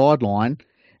on the sideline,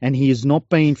 and he has not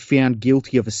been found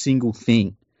guilty of a single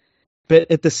thing.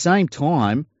 But at the same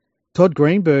time, Todd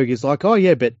Greenberg is like, oh,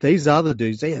 yeah, but these other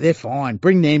dudes, they're fine.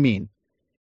 Bring them in.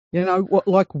 You know,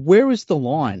 where is the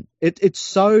line? It's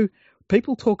so...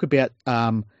 People talk about,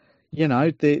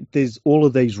 there's all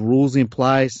of these rules in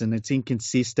place and it's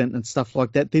inconsistent and stuff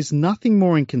like that. There's nothing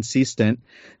more inconsistent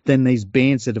than these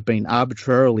bans that have been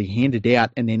arbitrarily handed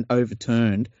out and then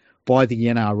overturned by the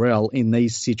NRL in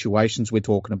these situations we're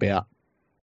talking about.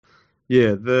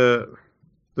 Yeah, the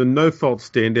no-fault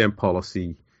stand-down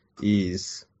policy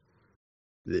is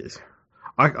this.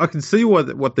 I can see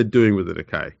what they're doing with it,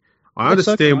 okay? I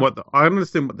understand what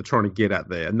they're trying to get at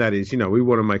there, and that is, we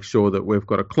want to make sure that we've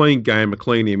got a clean game, a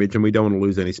clean image, and we don't want to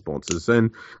lose any sponsors.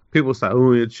 And people say,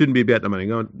 oh, it shouldn't be about the money.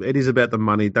 It is about the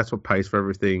money. That's what pays for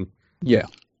everything. Yeah.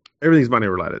 Everything's money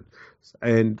related.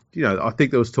 And, I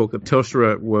think there was talk that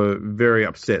Telstra were very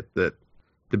upset that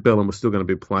de Belin was still going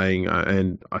to be playing,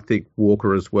 and I think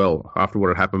Walker as well, after what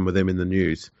had happened with them in the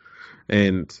news.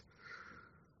 And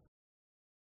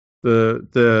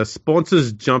the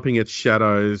sponsors jumping at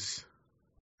shadows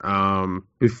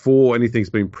before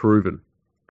anything's been proven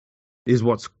is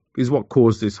what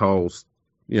caused this whole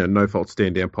no fault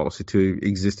stand down policy to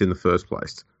exist in the first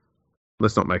place.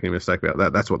 Let's not make any mistake about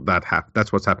that.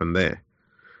 That's what's happened there,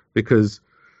 because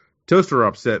Telstra are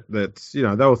upset that,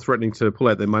 they were threatening to pull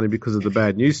out their money because of the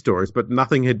bad news stories, but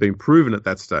nothing had been proven at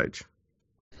that stage.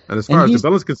 And as far as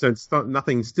DeBell is concerned,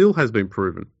 nothing still has been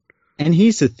proven. And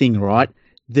here's the thing, right?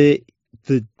 The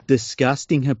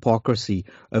disgusting hypocrisy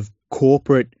of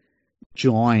corporate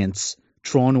giants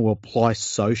trying to apply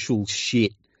social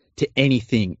shit to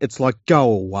anything. It's like,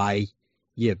 go away,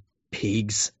 you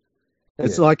pigs.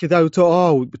 It's like they were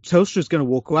told, Telstra's going to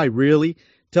walk away. Really?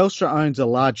 Telstra owns a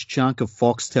large chunk of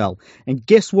Foxtel. And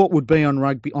guess what would be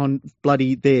on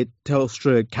bloody their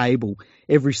Telstra cable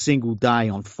every single day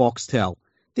on Foxtel?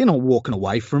 They're not walking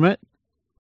away from it.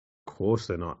 Of course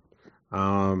they're not.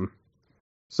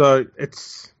 So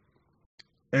it's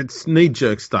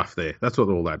knee-jerk stuff there. That's what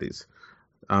all that is.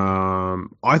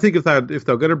 I think if they're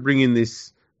going to bring in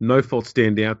this no-fault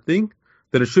stand-down thing,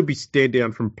 then it should be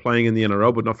stand-down from playing in the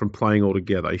NRL, but not from playing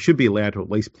altogether. He should be allowed to at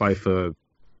least play for,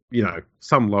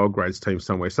 some lower grades team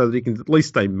somewhere, so that he can at least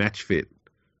stay match fit.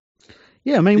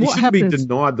 Yeah, I mean, he shouldn't be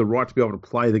denied the right to be able to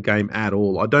play the game at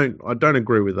all. I don't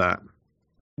agree with that.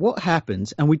 What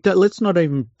happens, and let's not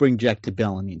even bring Jack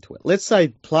DeBellin into it. Let's say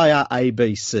player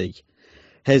ABC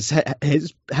has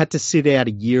had to sit out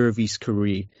a year of his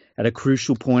career at a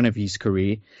crucial point of his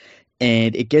career,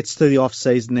 and it gets to the off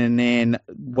season, and then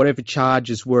whatever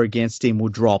charges were against him were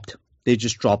dropped. They're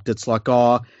just dropped. It's like,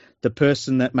 the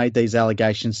person that made these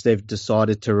allegations, they've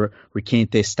decided to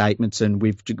recant their statements, and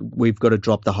we've got to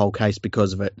drop the whole case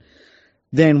because of it.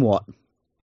 Then what?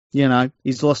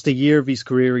 He's lost a year of his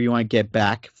career he won't get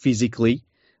back physically.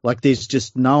 Like, there's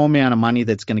just no amount of money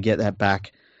that's going to get that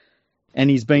back. And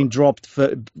he's been dropped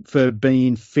for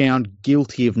being found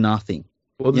guilty of nothing.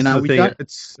 Well, this is the thing.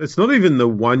 It's not even the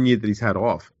 1 year that he's had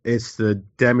off. It's the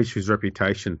damage to his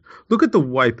reputation. Look at the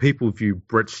way people view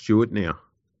Brett Stewart now.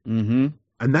 Mm-hmm.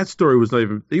 And that story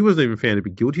he wasn't even found to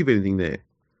be guilty of anything there.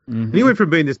 Mm-hmm. And he went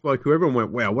from being this bloke who everyone went,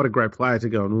 wow, what a great player, to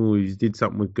going, he did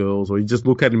something with girls, or you just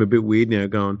look at him a bit weird now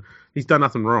going, he's done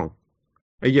nothing wrong.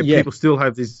 And yet people still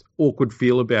have this awkward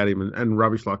feel about him and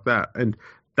rubbish like that. And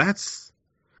that's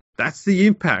the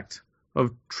impact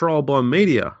of trial by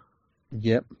media.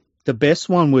 Yep. The best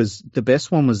one was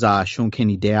Sean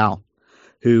Kenny Dow,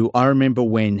 who I remember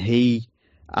when he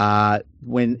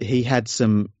had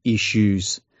some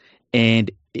issues,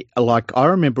 and I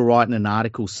remember writing an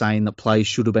article saying that players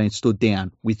should have been stood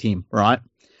down with him, right?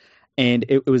 And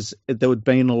there had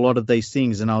been a lot of these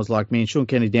things, and I was like, man, Sean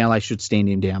Kenny Dow, they should stand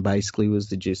him down, basically, was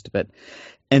the gist of it.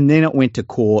 And then it went to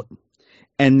court,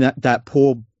 and that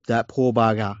poor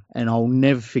bugger, and I'll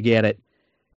never forget it,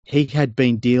 he had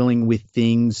been dealing with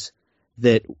things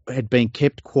that had been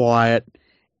kept quiet,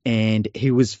 and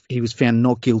he was found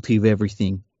not guilty of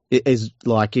everything.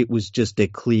 It was just a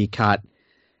clear cut.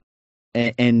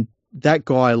 And that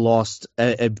guy lost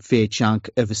a fair chunk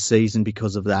of a season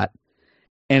because of that.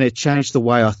 And it changed the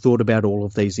way I thought about all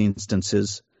of these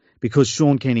instances, because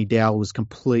Sean Kenny Dowell was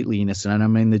completely innocent. And I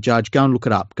mean, the judge, go and look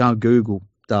it up, go and Google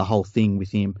the whole thing with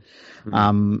him.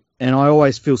 Mm-hmm. And I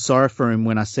always feel sorry for him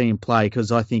when I see him play,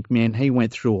 because I think, man, he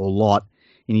went through a lot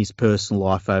in his personal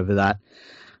life over that.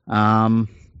 And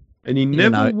he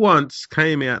never once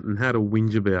came out and had a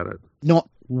whinge about it. Not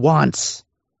once.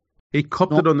 He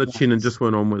copped it on the chin and just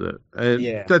went on with it.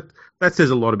 And that says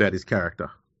a lot about his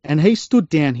character. And he stood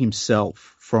down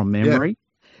himself from memory.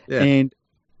 Yeah. And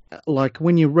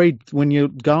when you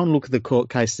go and look at the court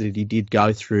case that he did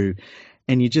go through,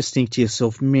 and you just think to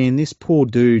yourself, man, this poor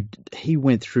dude, he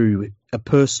went through a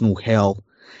personal hell,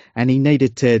 and he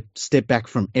needed to step back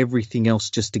from everything else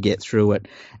just to get through it.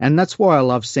 And that's why I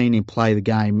love seeing him play the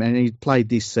game. And he played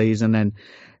this season, and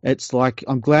it's like,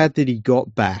 I'm glad that he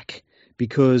got back,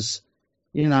 because,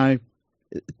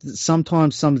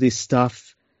 sometimes some of this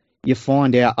stuff you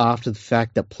find out after the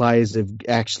fact that players have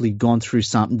actually gone through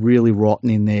something really rotten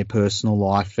in their personal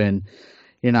life. And,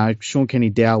 Sean Kenny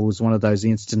Dowell was one of those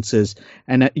instances,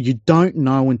 and you don't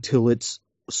know until it's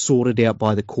sorted out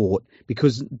by the court,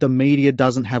 because the media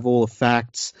doesn't have all the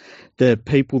facts. The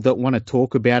people that want to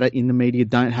talk about it in the media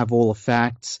don't have all the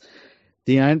facts.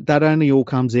 That only all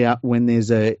comes out when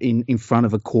there's in front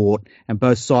of a court, and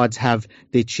both sides have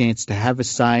their chance to have a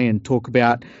say and talk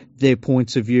about their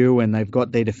points of view, and they've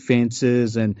got their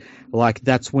defenses, and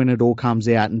that's when it all comes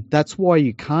out. And that's why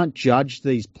you can't judge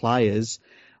these players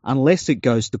unless it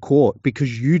goes to court,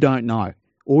 because you don't know.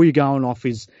 All you're going off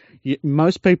is,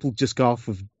 most people just go off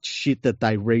of shit that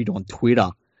they read on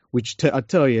Twitter, which I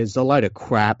tell you is a load of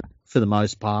crap for the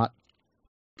most part.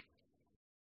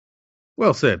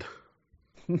 Well said.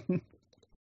 Feel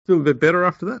a bit better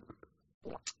after that?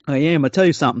 I am. I tell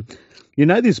you something.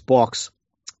 This box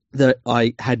that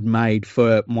I had made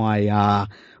for my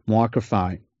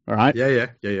microphone, All right.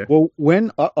 Yeah. Well,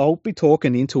 when I'll be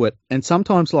talking into it, and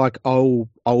sometimes like I'll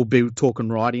be talking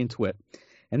right into it,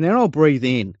 and then I'll breathe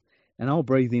in, and I'll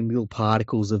breathe in little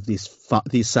particles of this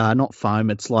not foam,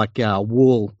 it's like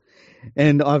wool,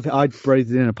 and I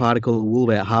breathed in a particle of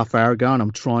wool about half hour ago, and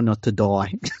I'm trying not to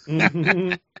die.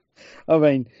 I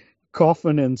mean,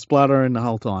 coughing and spluttering the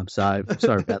whole time. So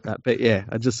sorry about that, but yeah,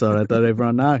 I just thought I'd let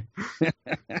everyone know.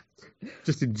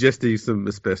 Just ingesting some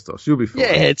asbestos, you'll be fine.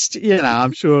 Yeah, it's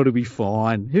I'm sure it'll be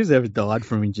fine. Who's ever died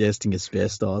from ingesting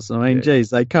asbestos? I mean, geez,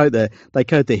 they coat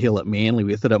the hill at Manly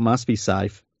with it. It must be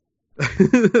safe.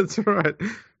 That's right.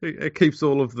 It keeps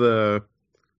all of the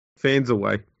fans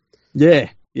away.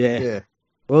 Yeah. Yeah.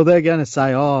 Well, they're going to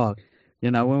say,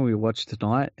 when we watch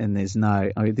tonight, and there's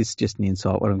this is just an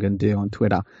insight. What I'm going to do on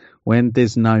Twitter when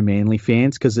there's no Manly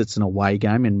fans because it's an away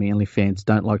game, and Manly fans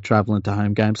don't like travelling to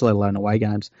home games, let alone away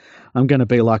games. I'm going to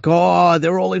be like,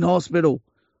 they're all in hospital.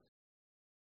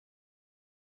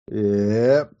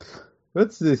 Yep.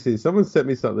 What's this here? Someone sent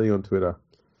me something on Twitter.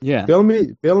 Yeah.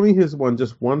 Bellamy has won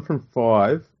just 1 from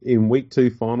 5 in week 2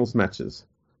 finals matches.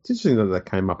 It's interesting that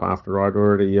came up after I'd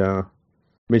already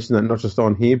mentioned that not just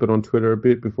on here but on Twitter a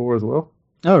bit before as well.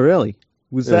 Oh, really?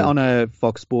 Was that on a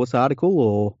Fox Sports article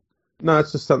or? No,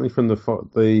 it's just something from the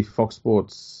Fox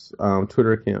Sports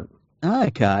Twitter account.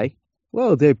 Okay.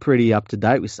 Well, they're pretty up to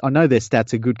date. I know their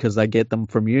stats are good because they get them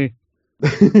from you.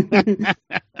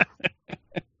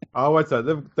 I won't say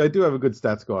they do have a good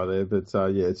stats guy there, but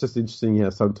it's just interesting how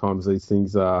sometimes these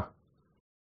things turn up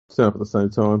at the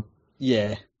same time.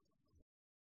 Yeah.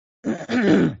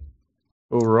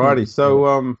 Alrighty,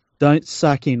 so don't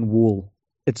suck in wool.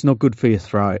 It's not good for your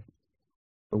throat.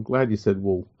 I'm glad you said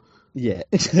wool. Yeah.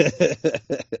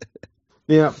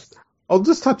 Now, I'll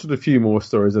just touch on a few more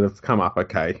stories that have come up.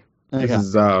 Okay. This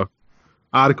is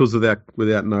articles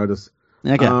without notice.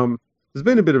 Okay. There's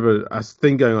been a bit of a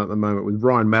thing going on at the moment with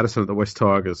Ryan Madison at the West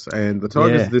Tigers, and the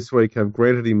Tigers this week have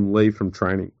granted him leave from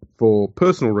training for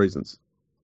personal reasons.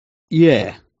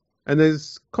 Yeah. And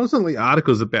there's constantly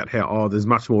articles about how, there's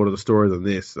much more to the story than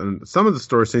this. And some of the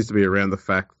story seems to be around the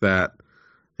fact that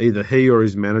either he or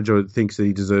his manager thinks that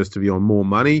he deserves to be on more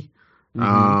money.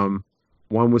 Mm-hmm.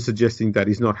 One was suggesting that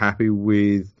he's not happy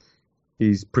with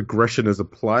his progression as a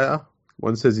player.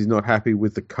 One says he's not happy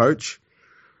with the coach.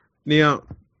 Now,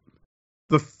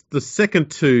 the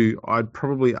second two I'd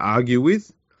probably argue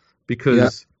with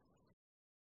because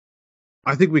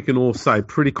I think we can all say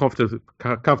pretty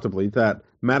comfortably that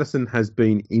Madison has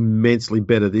been immensely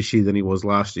better this year than he was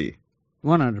last year.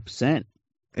 100%.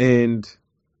 And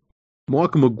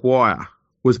Michael Maguire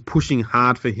was pushing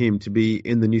hard for him to be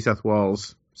in the New South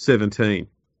Wales 17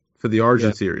 for the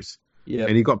Origin series. Yeah.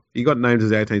 And he got named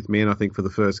as 18th man, I think, for the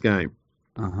first game.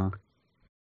 Uh-huh.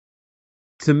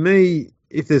 To me,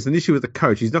 if there's an issue with the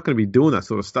coach, he's not going to be doing that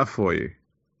sort of stuff for you.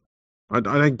 I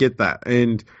don't get that.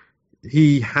 And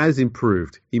he has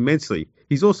improved immensely.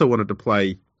 He's also wanted to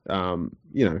play,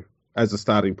 as a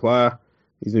starting player.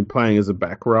 He's been playing as a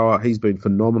back rower. He's been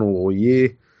phenomenal all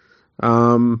year.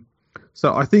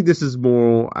 So I think this is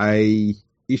more a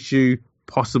issue,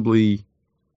 possibly.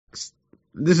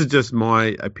 This is just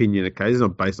my opinion, okay? It's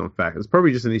not based on fact. It's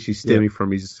probably just an issue stemming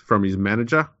from his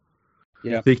manager.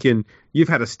 Yeah. Thinking, you've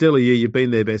had a stellar year, you've been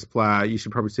their best player, you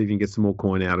should probably see if you can get some more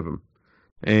coin out of him.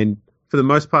 And for the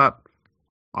most part,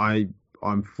 I'm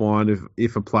fine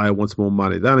if a player wants more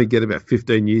money. They only get about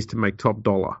 15 years to make top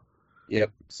dollar.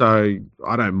 Yep. So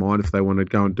I don't mind if they want to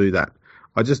go and do that.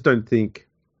 I just don't think...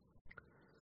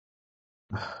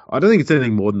 I don't think it's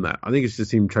anything more than that. I think it's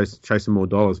just him chasing more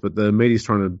dollars, but the media's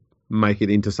trying to make it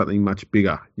into something much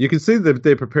bigger. You can see that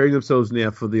they're preparing themselves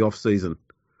now for the off-season.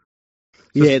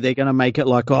 They're going to make it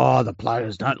like, the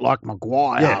players don't like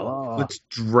Maguire. Yeah, let's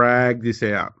drag this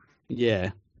out.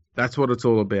 Yeah, that's what it's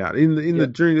all about.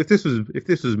 If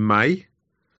this was May,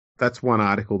 that's one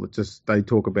article that just they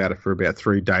talk about it for about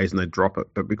 3 days and they drop it.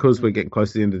 But because we're getting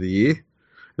close to the end of the year,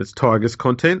 it's Tigers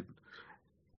content,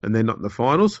 and they're not in the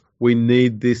finals. We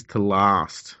need this to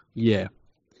last. Yeah,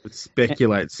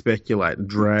 speculate, and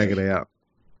drag it out.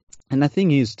 And the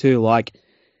thing is too, like,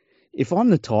 if I'm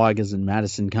the Tigers and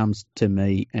Madison comes to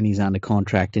me and he's under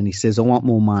contract and he says, I want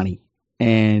more money,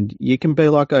 and you can be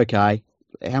like, okay,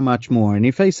 how much more? And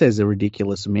if he says a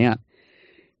ridiculous amount,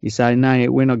 you say, no,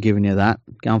 we're not giving you that.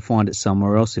 Go and find it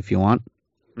somewhere else if you want.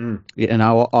 Mm.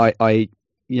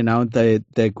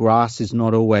 The grass is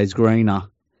not always greener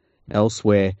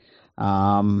elsewhere.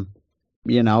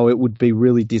 It would be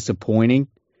really disappointing.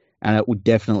 And it would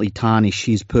definitely tarnish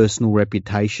his personal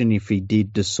reputation if he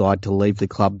did decide to leave the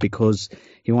club because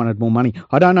he wanted more money.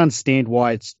 I don't understand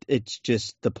why it's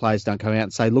just the players don't come out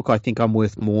and say, look, I think I'm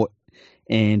worth more,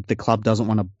 and the club doesn't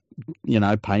want to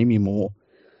pay me more.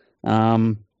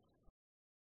 If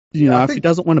think, he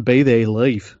doesn't want to be there,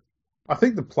 leave. I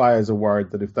think the players are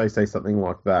worried that if they say something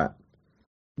like that,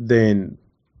 then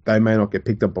they may not get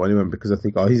picked up by anyone because I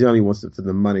think, he only wants it for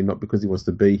the money, not because he wants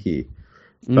to be here.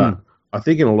 But I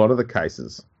think in a lot of the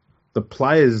cases, the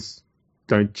players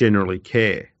don't generally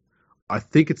care. I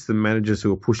think it's the managers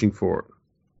who are pushing for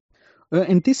it.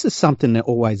 And this is something that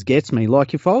always gets me.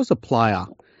 Like, if I was a player,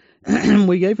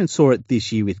 we even saw it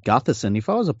this year with Gutherson, if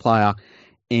I was a player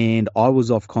and I was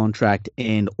off contract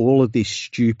and all of this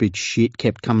stupid shit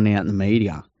kept coming out in the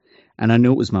media and I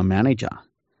knew it was my manager,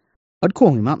 I'd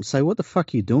call him up and say, what the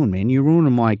fuck are you doing, man? You're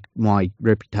ruining my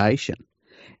reputation.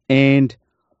 And,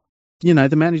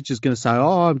 the manager's going to say,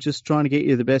 I'm just trying to get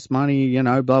you the best money,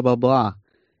 blah, blah, blah.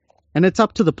 And it's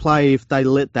up to the player if they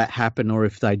let that happen or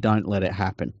if they don't let it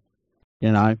happen.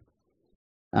 You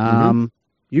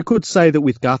could say that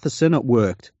with Gutherson it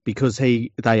worked because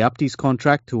they upped his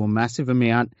contract to a massive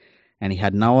amount and he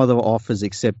had no other offers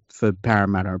except for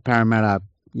Parramatta. Parramatta,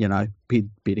 bid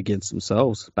against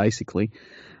themselves, basically.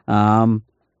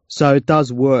 So it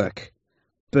does work,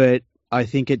 but I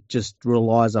think it just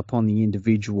relies upon the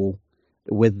individual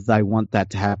whether they want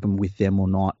that to happen with them or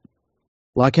not.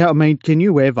 Can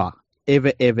you ever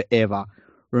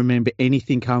remember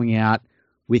anything coming out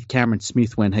with Cameron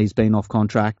Smith when he's been off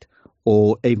contract,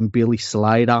 or even Billy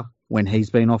Slater when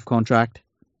he's been off contract?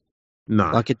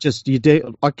 No. I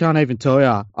can't even tell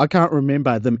you. I can't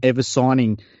remember them ever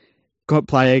signing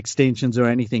player extensions or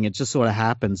anything. It just sort of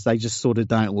happens. They just sort of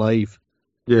don't leave.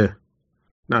 Yeah.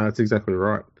 No, that's exactly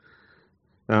right.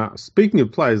 Speaking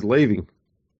of players leaving,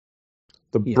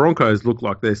 the Broncos look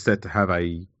like they're set to have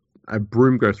a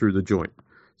broom go through the joint.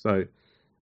 So,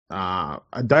 a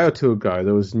day or two ago,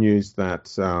 there was news that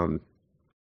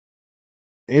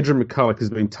Andrew McCulloch has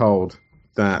been told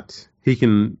that he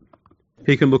can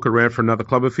look around for another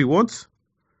club if he wants.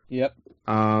 Yep.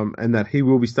 And that he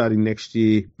will be starting next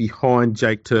year behind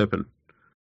Jake Turpin.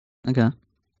 Okay.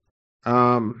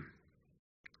 I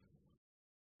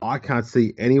can't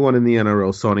see anyone in the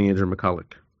NRL signing Andrew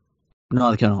McCulloch.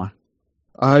 Neither can I.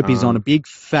 I hope he's on a big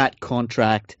fat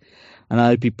contract, and I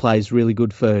hope he plays really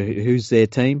good for who's their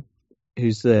team?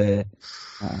 Who's the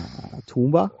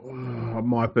Toowoomba? It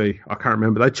might be. I can't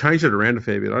remember. They changed it around a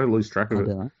fair bit. I lose track of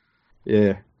it.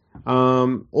 Yeah.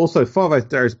 Also, 5'8"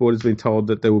 Darius Boyd has been told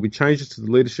that there will be changes to the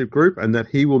leadership group and that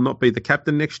he will not be the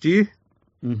captain next year.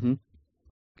 Mm-hmm.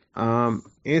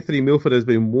 Anthony Milford has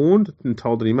been warned and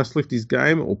told that he must lift his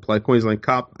game or play Queensland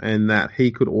Cup and that he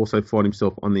could also find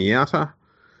himself on the outer.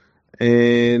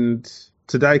 And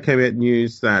today came out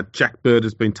news that Jack Bird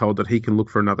has been told that he can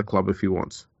look for another club if he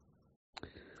wants.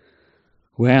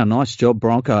 Wow, nice job,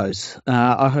 Broncos.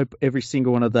 I hope every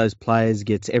single one of those players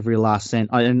gets every last cent.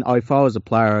 And if I was a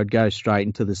player, I'd go straight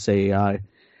into the CEO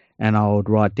and I would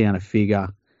write down a figure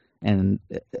and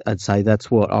I'd say that's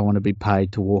what I want to be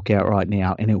paid to walk out right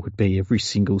now, and it would be every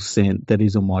single cent that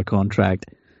is on my contract.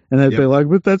 And they'd be like,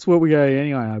 but that's what we go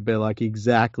anyway. I'd be like,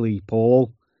 exactly,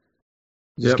 Paul.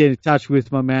 Just get in touch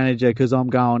with my manager because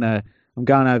I'm going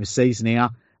overseas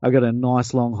now. I've got a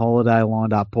nice long holiday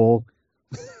lined up, Paul.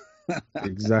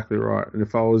 Exactly right. And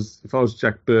if I was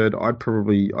Jack Bird,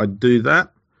 I'd do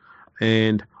that,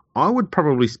 and I would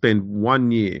probably spend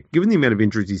 1 year, given the amount of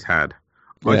injuries he's had,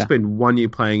 I'd spend 1 year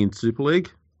playing in Super League.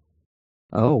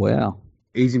 Oh wow!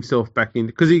 Ease himself back in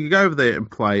because he could go over there and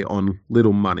play on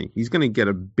little money. He's going to get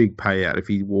a big payout if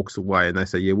he walks away and they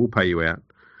say, "Yeah, we'll pay you out."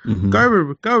 Mm-hmm.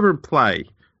 Go over and play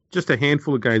just a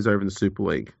handful of games over in the Super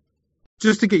League,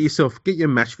 just to get your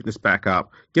match fitness back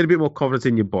up, get a bit more confidence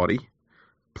in your body.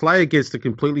 Play against a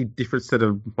completely different set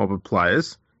of mob of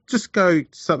players. Just go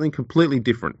something completely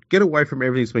different. Get away from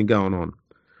everything that's been going on.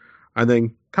 And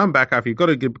then come back after you've got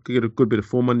to get a good bit of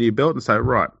form under your belt and say,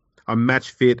 right, I'm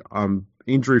match fit, I'm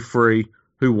injury free,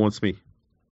 who wants me?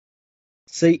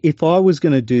 See, if I was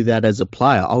going to do that as a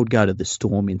player, I would go to the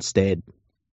Storm instead.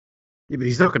 Yeah, but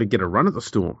he's not going to get a run at the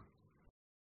Storm.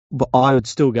 But I would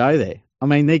still go there. I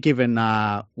mean, they're given,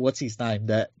 what's his name,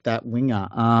 that winger?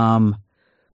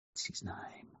 What's his name?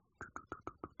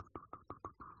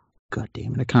 God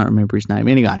damn it, I can't remember his name.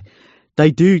 Anyway,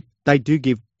 they do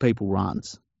give people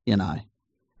runs, you know.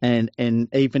 And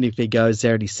even if he goes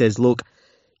there and he says, look,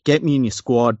 get me in your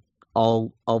squad,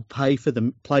 I'll play for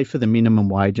the minimum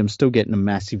wage. I'm still getting a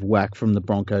massive whack from the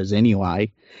Broncos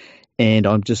anyway. And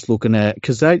I'm just looking at,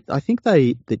 because I think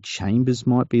the Chambers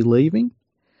might be leaving.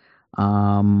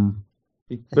 But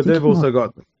they've also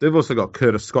got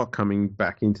Curtis Scott coming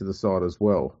back into the side as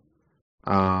well.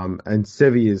 And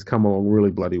Sevi has come along really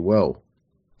bloody well.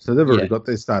 So they've already got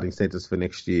their starting centres for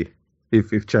next year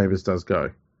if Chambers does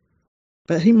go.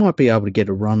 But he might be able to get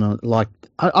a run on, like,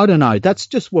 I don't know. That's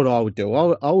just what I would do.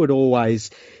 I would always,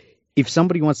 if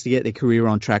somebody wants to get their career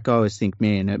on track, I always think,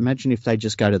 man, imagine if they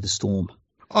just go to the Storm.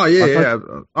 Oh, yeah.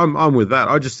 I'm with that.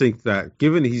 I just think that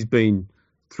given he's been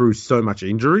through so much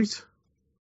injuries,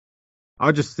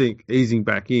 I just think easing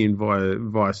back in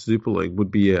via Super League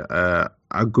would be a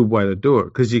good way to do it,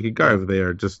 because you could go over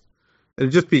there and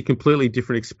it'd just be a completely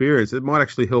different experience. It might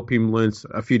actually help him learn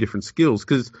a few different skills,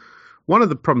 because one of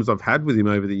the problems I've had with him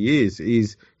over the years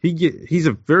is he's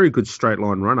a very good straight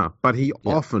line runner, but he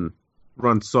often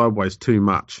runs sideways too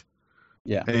much.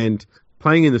 Yeah. And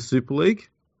playing in the Super League,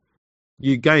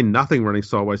 you gain nothing running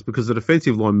sideways because the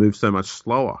defensive line moves so much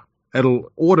slower.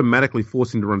 It'll automatically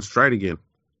force him to run straight again.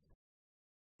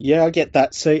 Yeah, I get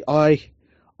that. See, I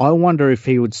wonder if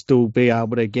he would still be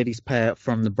able to get his payout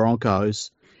from the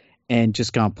Broncos and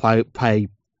just go and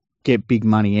get big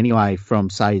money anyway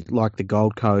from, say, like the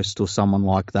Gold Coast or someone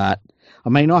like that. I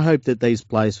mean, I hope that these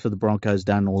players for the Broncos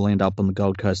don't all end up on the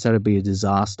Gold Coast. That'd be a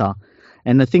disaster.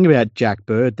 And the thing about Jack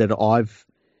Bird that I've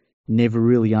never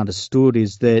really understood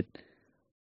is that,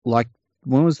 like,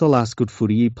 when was the last good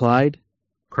footy he played?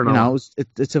 Cronulla. You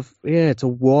know, it's a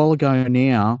while ago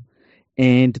now,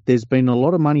 and there's been a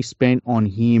lot of money spent on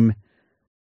him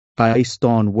based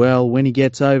on, well, when he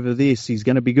gets over this, he's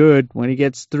going to be good. When he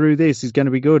gets through this, he's going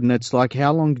to be good. And it's like,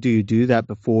 how long do you do that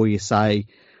before you say,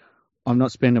 I'm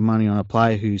not spending money on a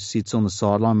player who sits on the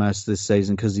sideline most of this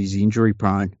season because he's injury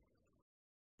prone?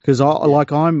 Because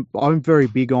I'm very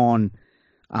big on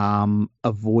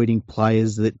avoiding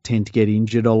players that tend to get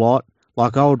injured a lot.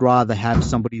 Like, I would rather have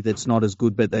somebody that's not as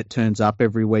good but that turns up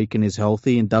every week and is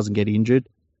healthy and doesn't get injured.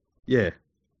 Yeah.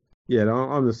 Yeah, no,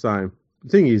 I'm the same. The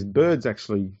thing is, Bird's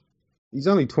actually, he's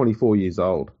only 24 years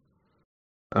old.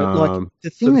 But the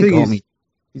thing that got me...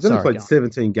 He's only played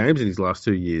 17 games in his last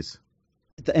 2 years.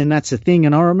 And that's the thing.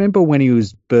 And I remember when he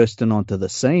was bursting onto the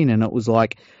scene, and it was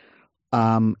like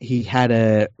he had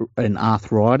an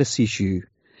arthritis issue.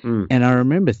 And I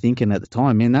remember thinking at the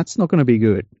time, man, that's not going to be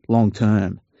good long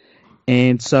term.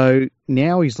 And so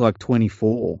now he's like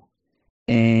 24.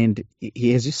 And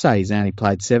he, as you say, he's only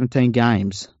played 17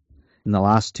 games in the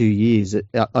last 2 years.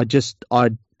 I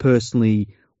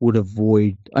personally would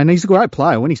avoid, and he's a great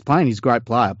player. When he's playing, he's a great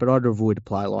player, but I'd avoid a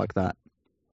player like that.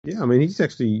 Yeah, I mean, he's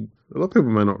actually, a lot of people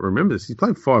may not remember this, he's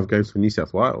played 5 games for New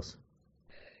South Wales.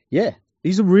 Yeah,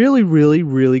 he's a really, really,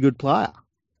 really good player,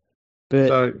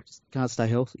 but just can't stay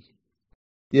healthy.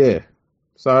 Yeah,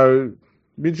 so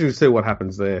be interesting to see what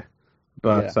happens there.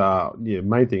 But,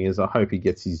 main thing is I hope he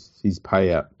gets his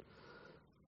payout.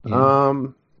 Yeah.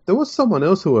 There was someone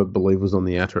else who I believe was on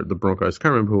the outer at the Broncos.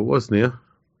 Can't remember who it was now.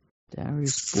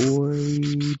 Darius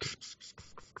Boyd.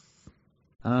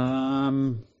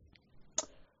 Can't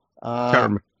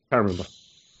remember.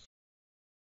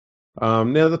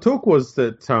 Now, the talk was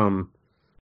that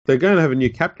they're going to have a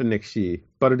new captain next year,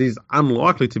 but it is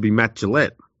unlikely to be Matt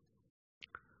Gillett.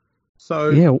 So,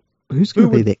 yeah, who's going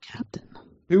to be their captain?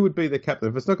 Who would be the captain?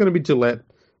 If it's not going to be Gillett,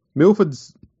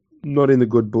 Milford's not in the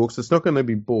good books. It's not going to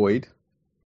be Boyd.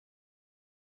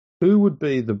 Who would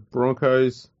be the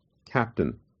Broncos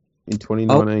captain in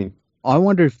 2019? I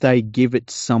wonder if they give it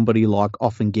to somebody like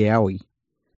Offengowie.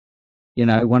 You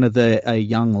know, one of a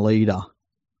young leader.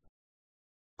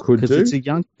 Could do. Because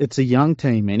it's a young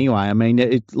team anyway. I mean,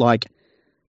 it's like,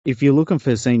 if you're looking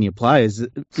for senior players,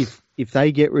 if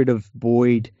they get rid of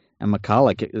Boyd and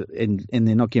McCulloch, and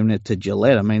they're not giving it to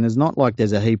Gillett, I mean, there's not like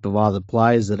there's a heap of other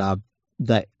players that are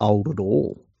that old at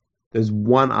all. There's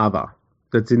one other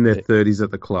that's in their 30s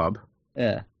at the club.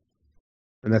 Yeah.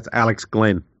 And that's Alex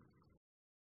Glenn.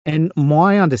 And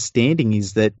my understanding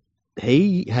is that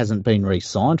he hasn't been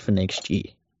re-signed for next year.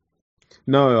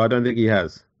 No, I don't think he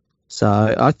has.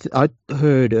 So I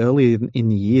heard earlier in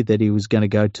the year that he was going to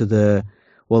go to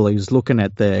he was looking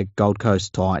at the Gold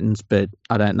Coast Titans, but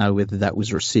I don't know whether that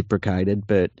was reciprocated.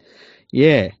 But,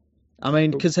 yeah, I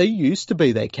mean, because he used to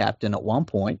be their captain at one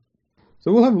point.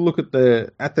 So we'll have a look at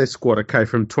their squad, okay,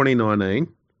 from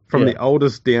 2019, from the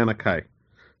oldest down, okay.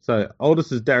 So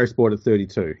oldest is Darius Boyd at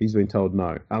 32. He's been told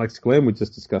no. Alex Glenn, we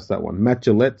just discussed that one. Matt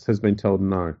Gillett has been told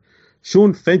no.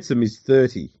 Sean Fensom is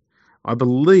 30. I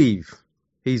believe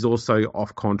he's also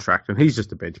off contract, and he's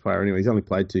just a bench player anyway. He's only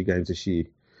played 2 games this year.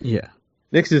 Yeah.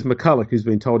 Next is McCulloch, who's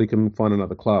been told he can find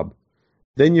another club.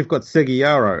 Then you've got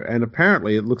Seguiaro, and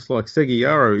apparently it looks like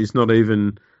Seguiaro is not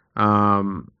even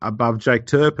above Jake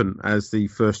Turpin as the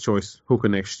first choice hooker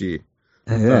next year.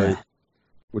 Yeah. So,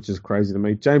 which is crazy to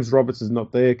me. James Roberts is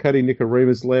not there. Cody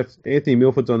Nicarima's left. Anthony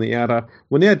Milford's on the outer.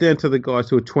 We're now down to the guys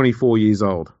who are 24 years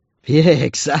old. Yeah,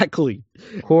 exactly.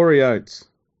 Corey Oates.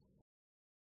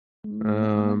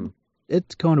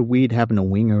 it's kind of weird having a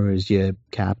winger as your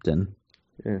captain.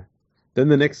 Yeah. Then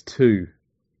the next two,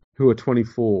 who are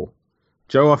 24,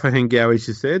 Joe Offahengawi,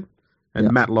 she said,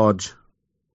 and Matt Lodge.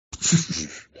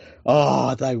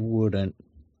 Oh, they wouldn't.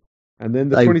 And then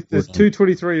there's two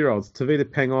 23-year-olds, Tavita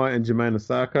Pangai and Jermaine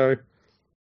Asako.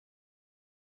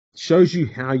 Shows you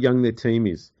how young their team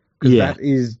is.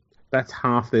 Because that's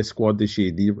half their squad this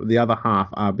year. The other half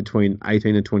are between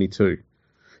 18 and 22.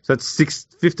 So that's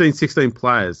 15, 16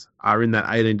 players are in that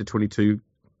 18 to 22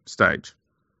 stage.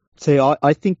 See,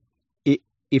 I think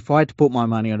if I had to put my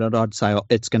money on it, I'd say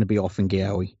it's going to be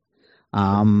Offahengawi.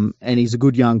 And he's a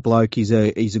good young bloke. He's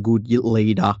a good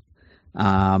leader.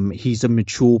 He's a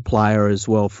mature player as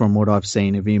well, from what I've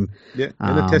seen of him. Yeah,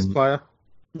 and a test player.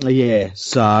 Yeah,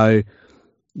 so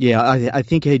yeah, I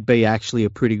think he'd be actually a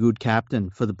pretty good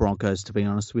captain for the Broncos, to be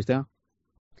honest with you.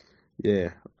 Yeah,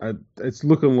 it's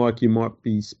looking like you might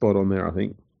be spot on there, I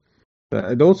think.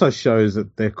 But it also shows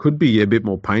that there could be a bit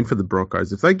more pain for the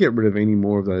Broncos if they get rid of any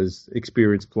more of those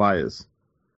experienced players.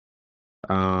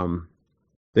 They're going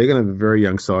to have a very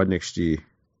young side next year.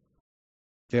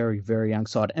 Very, very young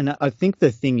side. And I think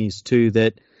the thing is, too,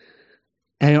 that,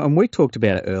 and we talked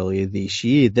about it earlier this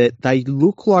year, that they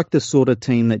look like the sort of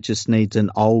team that just needs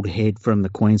an old head from the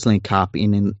Queensland Cup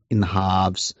in the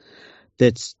halves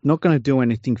that's not going to do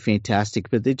anything fantastic,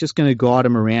 but they're just going to guide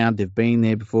them around. They've been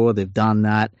there before. They've done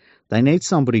that. They need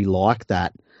somebody like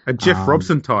that. A Jeff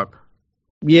Robson type.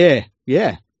 Yeah,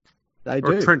 they do.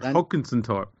 Or a Trent Hodkinson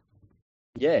type.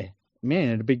 Yeah. Man,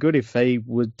 it'd be good if he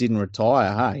didn't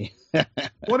retire, hey?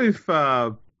 What if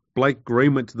Blake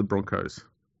Green went to the Broncos?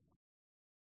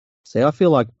 See, I feel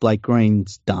like Blake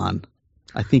Green's done.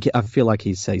 I feel like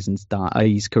his season's done.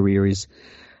 His career is.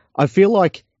 I feel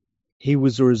like he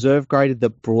was a reserve grader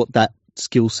that brought that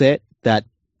skill set that,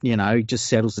 just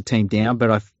settles the team down.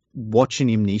 But watching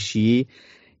him this year,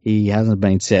 he hasn't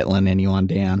been settling anyone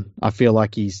down. I feel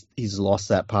like he's lost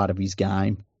that part of his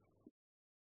game.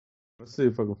 Let's see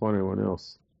if I can find anyone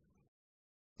else.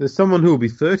 There's someone who will be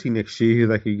 30 next year who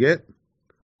they could get.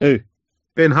 Who?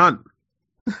 Ben Hunt.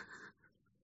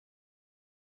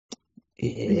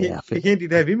 Yeah. Be handy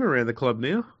to have him around the club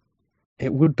now.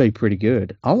 It would be pretty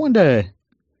good. I wonder,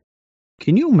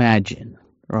 can you imagine,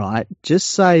 right?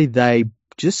 Just say they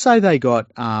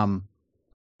got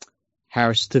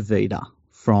Harris Tavita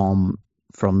from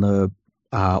the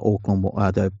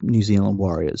the New Zealand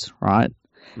Warriors, right?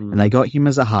 And they got him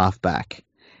as a halfback,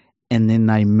 and then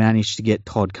they managed to get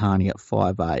Todd Carney at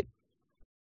 5'8".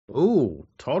 Ooh,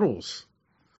 Toddles.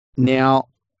 Now,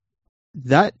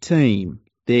 that team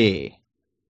there,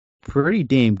 pretty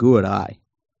damn good, eh?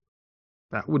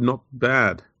 That would not be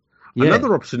bad. Yeah.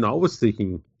 Another option I was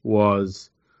thinking was,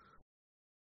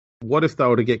 what if they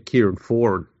were to get Kieran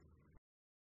Foran?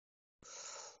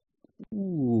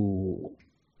 Ooh.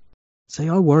 See,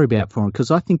 I worry about Foran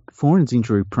because I think Foran's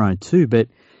injury prone too, but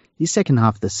his second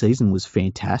half of the season was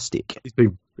fantastic.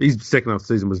 His second half of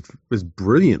the season was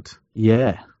brilliant.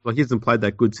 Yeah. Like he hasn't played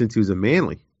that good since he was a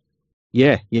Manly.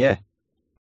 Yeah.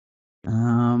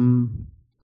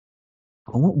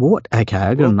 What? Okay,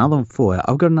 I've got another one for you.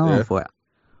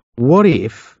 What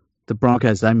if the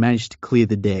Broncos, they managed to clear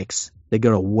the decks? They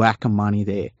got a whack of money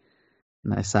there.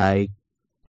 And they say,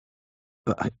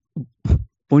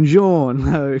 bonjour,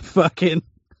 no, fucking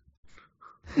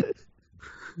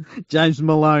James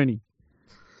Maloney.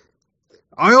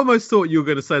 I almost thought you were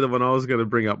going to say the one I was going to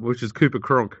bring up, which is Cooper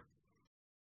Cronk.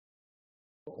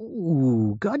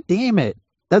 Ooh, god damn it.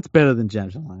 That's better than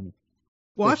James Maloney.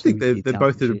 Well, especially I think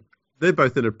they're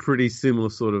both in a pretty similar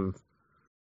sort of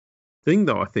thing,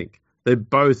 though, I think. They're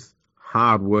both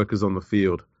hard workers on the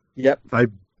field. Yep.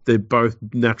 They're both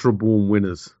natural-born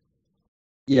winners.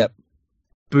 Yep.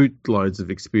 Bootloads of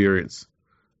experience.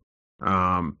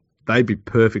 They'd be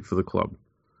perfect for the club.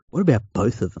 What about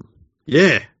both of them?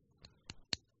 Yeah,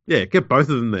 get both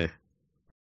of them there.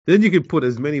 Then you can put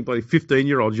as many bloody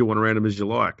 15-year-olds you want around them as you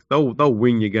like. They'll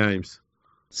win your games.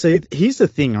 See, here's the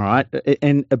thing, right?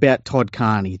 And about Todd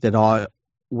Carney that I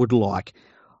would like,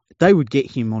 they would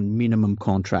get him on minimum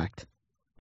contract.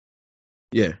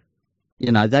 Yeah.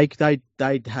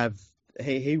 They'd have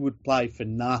he would play for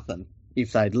nothing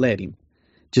if they'd let him,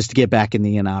 just to get back in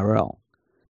the NRL.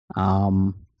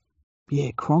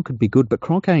 Yeah, Cronk would be good, but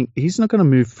Cronk he's not going to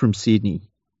move from Sydney.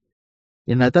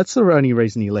 That's the only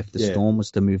reason he left the Storm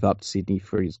was to move up to Sydney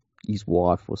for his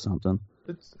wife or something.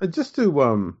 Just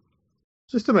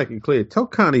to make it clear,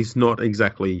 Todd Carney's not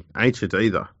exactly ancient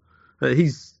either.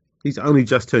 He's only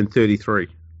just turned 33.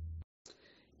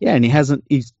 Yeah, and he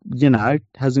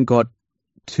hasn't got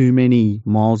too many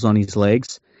miles on his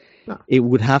legs. No. It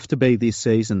would have to be this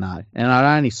season though, and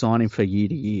I'd only sign him for year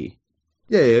to year.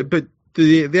 Yeah, but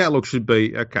the outlook should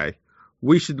be, okay,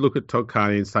 we should look at Todd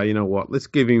Carney and say, you know what, let's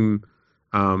give him,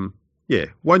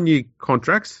 1-year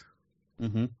contracts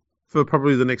for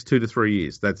probably the next 2 to 3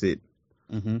 years. That's it.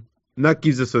 Mm-hmm. And that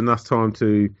gives us enough time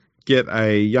to get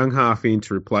a young half in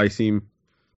to replace him,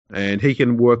 and he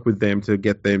can work with them to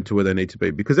get them to where they need to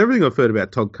be. Because everything I've heard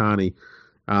about Todd Carney,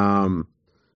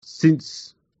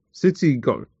 since he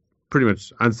got pretty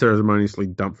much unceremoniously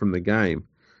dumped from the game,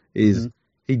 is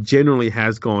he generally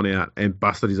has gone out and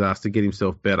busted his ass to get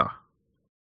himself better.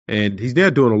 And he's now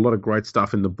doing a lot of great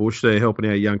stuff in the bush there, helping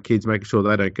our young kids, making sure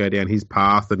they don't go down his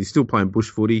path, that he's still playing bush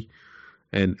footy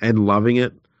and loving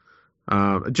it.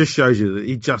 It just shows you that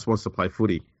he just wants to play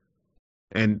footy.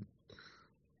 And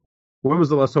when was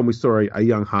the last time we saw a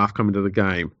young half come into the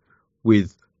game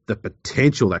with the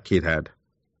potential that kid had?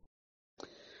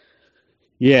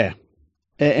 Yeah.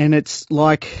 And it's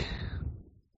like,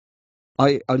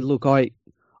 I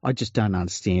just don't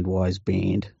understand why he's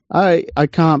banned. I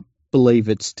can't believe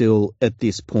it's still at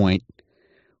this point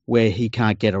where he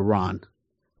can't get a run,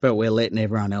 but we're letting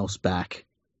everyone else back.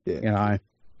 Yeah. You know,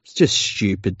 it's just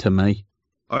stupid to me.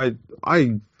 I'm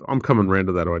coming round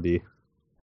to that idea.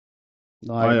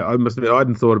 I must admit, I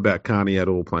hadn't thought about Carney at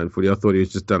all playing footy. I thought he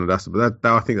was just done at us, but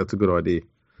I think that's a good idea. It'd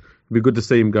be good to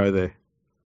see him go there.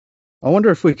 I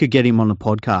wonder if we could get him on the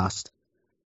podcast.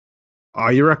 Oh,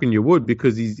 you reckon you would?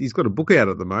 Because he's got a book out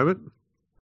at the moment.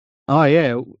 Oh,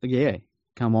 yeah.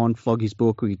 Come on, flog his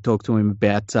book. We could talk to him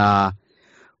about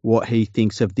what he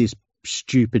thinks of this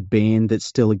stupid ban that's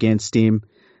still against him.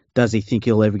 Does he think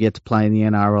he'll ever get to play in the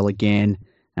NRL again?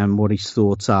 And what his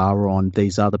thoughts are on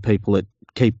these other people that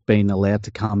keep being allowed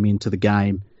to come into the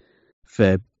game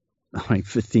for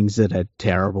things that are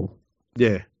terrible.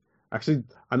 Yeah. Actually,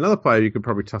 another player you could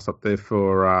probably toss up there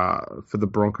for the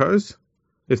Broncos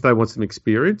if they want some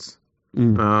experience.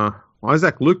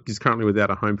 Isaac Luke is currently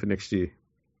without a home for next year.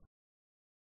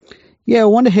 Yeah, I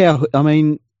wonder how. I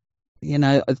mean, you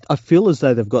know, I feel as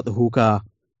though they've got the hooker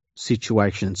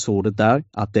situation sorted though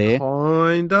up there.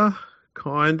 Kinda.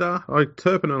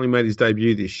 Turpin only made his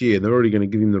debut this year, and they're already going to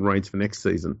give him the reins for next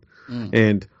season.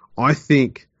 And I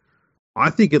think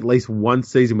at least one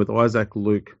season with Isaac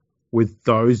Luke, with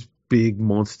those big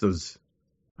monsters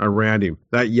around him,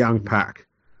 that young pack,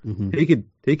 he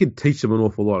could teach them an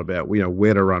awful lot about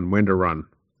where to run, when to run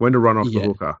off the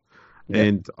hooker. Yeah.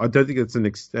 And I don't think it's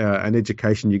an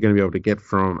education you're going to be able to get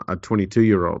from a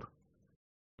 22-year-old.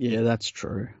 Yeah, that's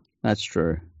true.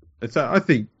 And so I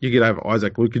think you could have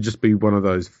Isaac Luke could just be one of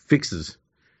those fixers.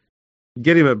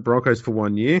 Get him at Broncos for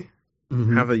 1 year,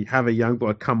 have a young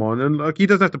bloke come on, and he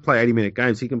doesn't have to play 80-minute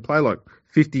games. He can play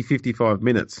 50, 55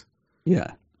 minutes.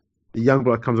 Yeah. The young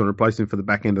bloke comes on and replaces him for the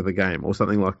back end of the game or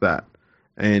something like that.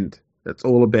 And it's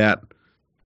all about,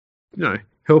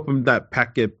 helping that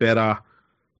pack get better.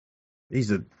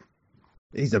 He's a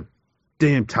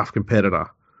damn tough competitor.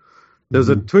 There was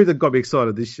a tweet that got me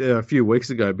excited a few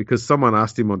weeks ago because someone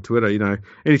asked him on Twitter,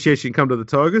 any chance you can come to the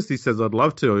Tigers? He says, I'd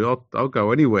love to. I'll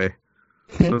go anywhere.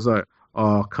 And I was like,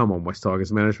 oh, come on, West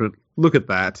Tigers management. Look at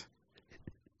that.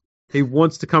 He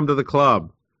wants to come to the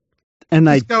club. And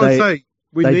they say,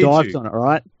 we need dived you. on it,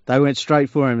 right? They went straight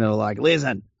for him. They were like,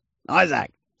 listen,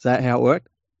 Isaac. Is that how it worked?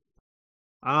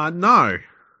 No.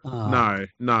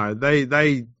 No.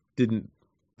 They didn't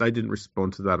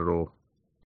respond to that at all.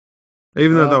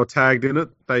 Even though they were tagged in it,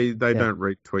 they don't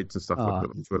read tweets and stuff like that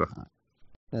on Twitter.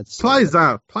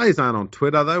 Players aren't on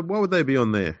Twitter though. Why would they be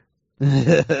on there?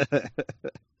 I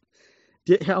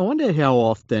wonder how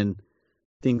often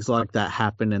things like that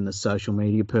happen and the social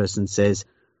media person says,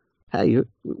 hey,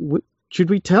 should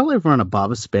we tell everyone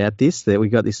above us about this, that we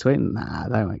got this tweet? Nah,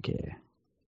 they won't care.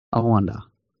 I wonder.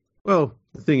 Well,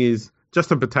 the thing is,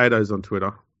 Justin Potato's on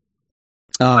Twitter.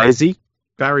 Oh, is he?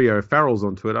 Barry O'Farrell's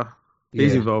on Twitter.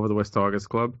 He's involved with the West Tigers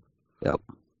Club. Yep.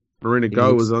 Marina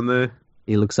Go was on there.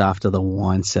 He looks after the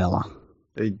wine cellar.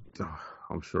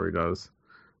 I'm sure he does.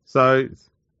 So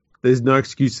there's no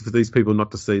excuse for these people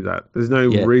not to see that. There's no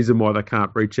reason why they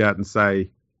can't reach out and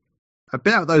say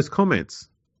about those comments.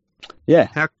 Yeah.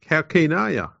 How keen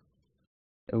are you?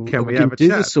 Can we have have a do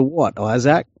chat? This or what,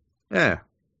 Isaac? Yeah.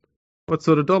 What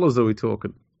sort of dollars are we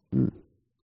talking?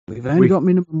 We've only got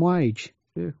minimum wage.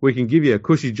 Yeah. We can give you a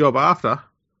cushy job after.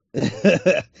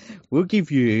 We'll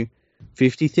give you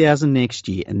 $50,000 next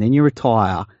year, and then you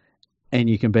retire, and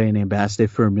you can be an ambassador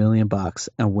for $1 million,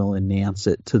 and we'll announce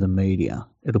it to the media.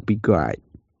 It'll be great.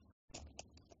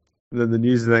 And then the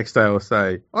news the next day will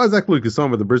say, Isaac Lucas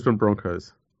on with the Brisbane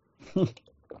Broncos.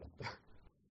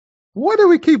 Why do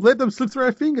we keep letting them slip through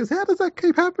our fingers? How does that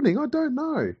keep happening? I don't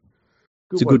know.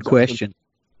 It's a good question.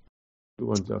 Good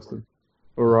one, Justin.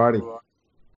 Alrighty.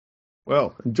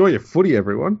 Well, enjoy your footy,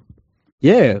 everyone.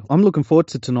 Yeah, I'm looking forward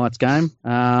to tonight's game.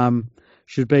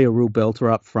 Should be a real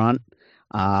belter up front.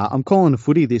 I'm calling a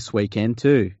footy this weekend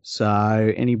too. So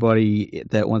anybody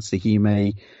that wants to hear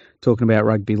me talking about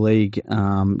rugby league,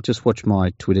 just watch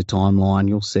my Twitter timeline.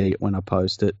 You'll see it when I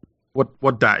post it.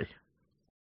 What day?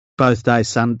 Both days,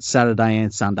 Saturday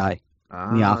and Sunday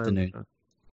in the afternoon.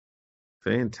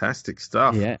 Fantastic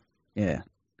stuff. Yeah.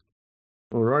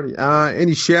 Alrighty.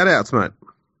 Any shout outs, mate?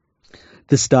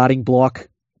 The Starting Block.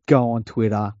 Go on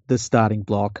Twitter. The Starting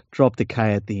Block. Drop the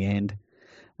K at the end.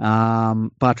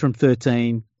 Bartram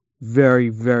 13, very,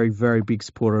 very, very big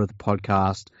supporter of the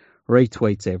podcast.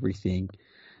 Retweets everything.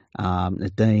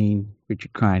 Nadine,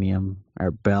 Richard Cranium,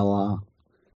 Arabella,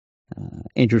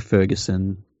 Andrew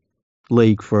Ferguson,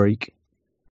 League Freak.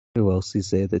 Who else is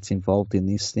there that's involved in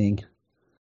this thing?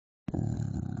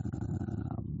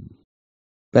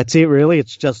 That's it, really.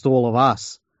 It's just all of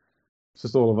us. It's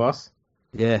just all of us?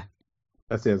 Yeah.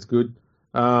 That sounds good.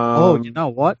 You know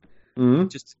what? Mm-hmm.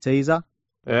 Just a teaser.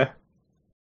 Yeah.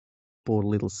 Bought a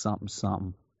little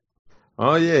something.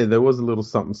 Oh, yeah, there was a little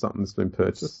something that's been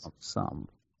purchased. Something.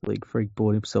 League Freak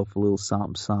bought himself a little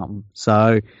something.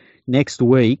 So next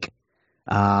week,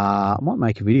 I might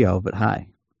make a video of it, hey.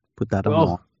 Put that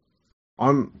on.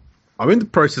 I'm in the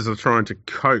process of trying to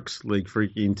coax League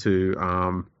Freak into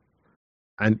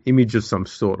an image of some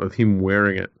sort of him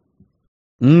wearing it.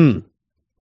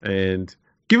 And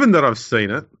given that I've seen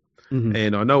it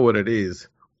and I know what it is,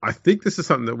 I think this is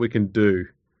something that we can do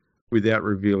without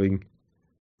revealing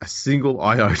a single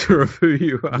iota of who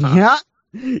you are.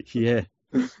 Yeah.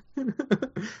 It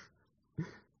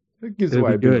gives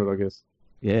away a bit of it, I guess.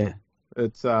 Yeah.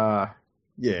 It's, we'll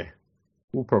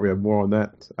probably have more on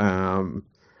that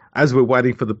as we're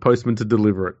waiting for the postman to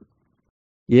deliver it.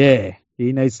 Yeah,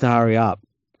 he needs to hurry up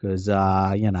because,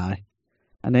 I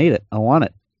need it. I want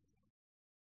it.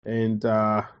 And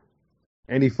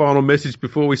any final message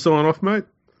before we sign off, mate?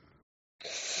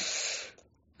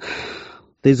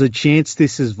 There's a chance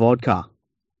this is vodka.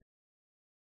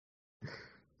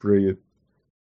 Brilliant.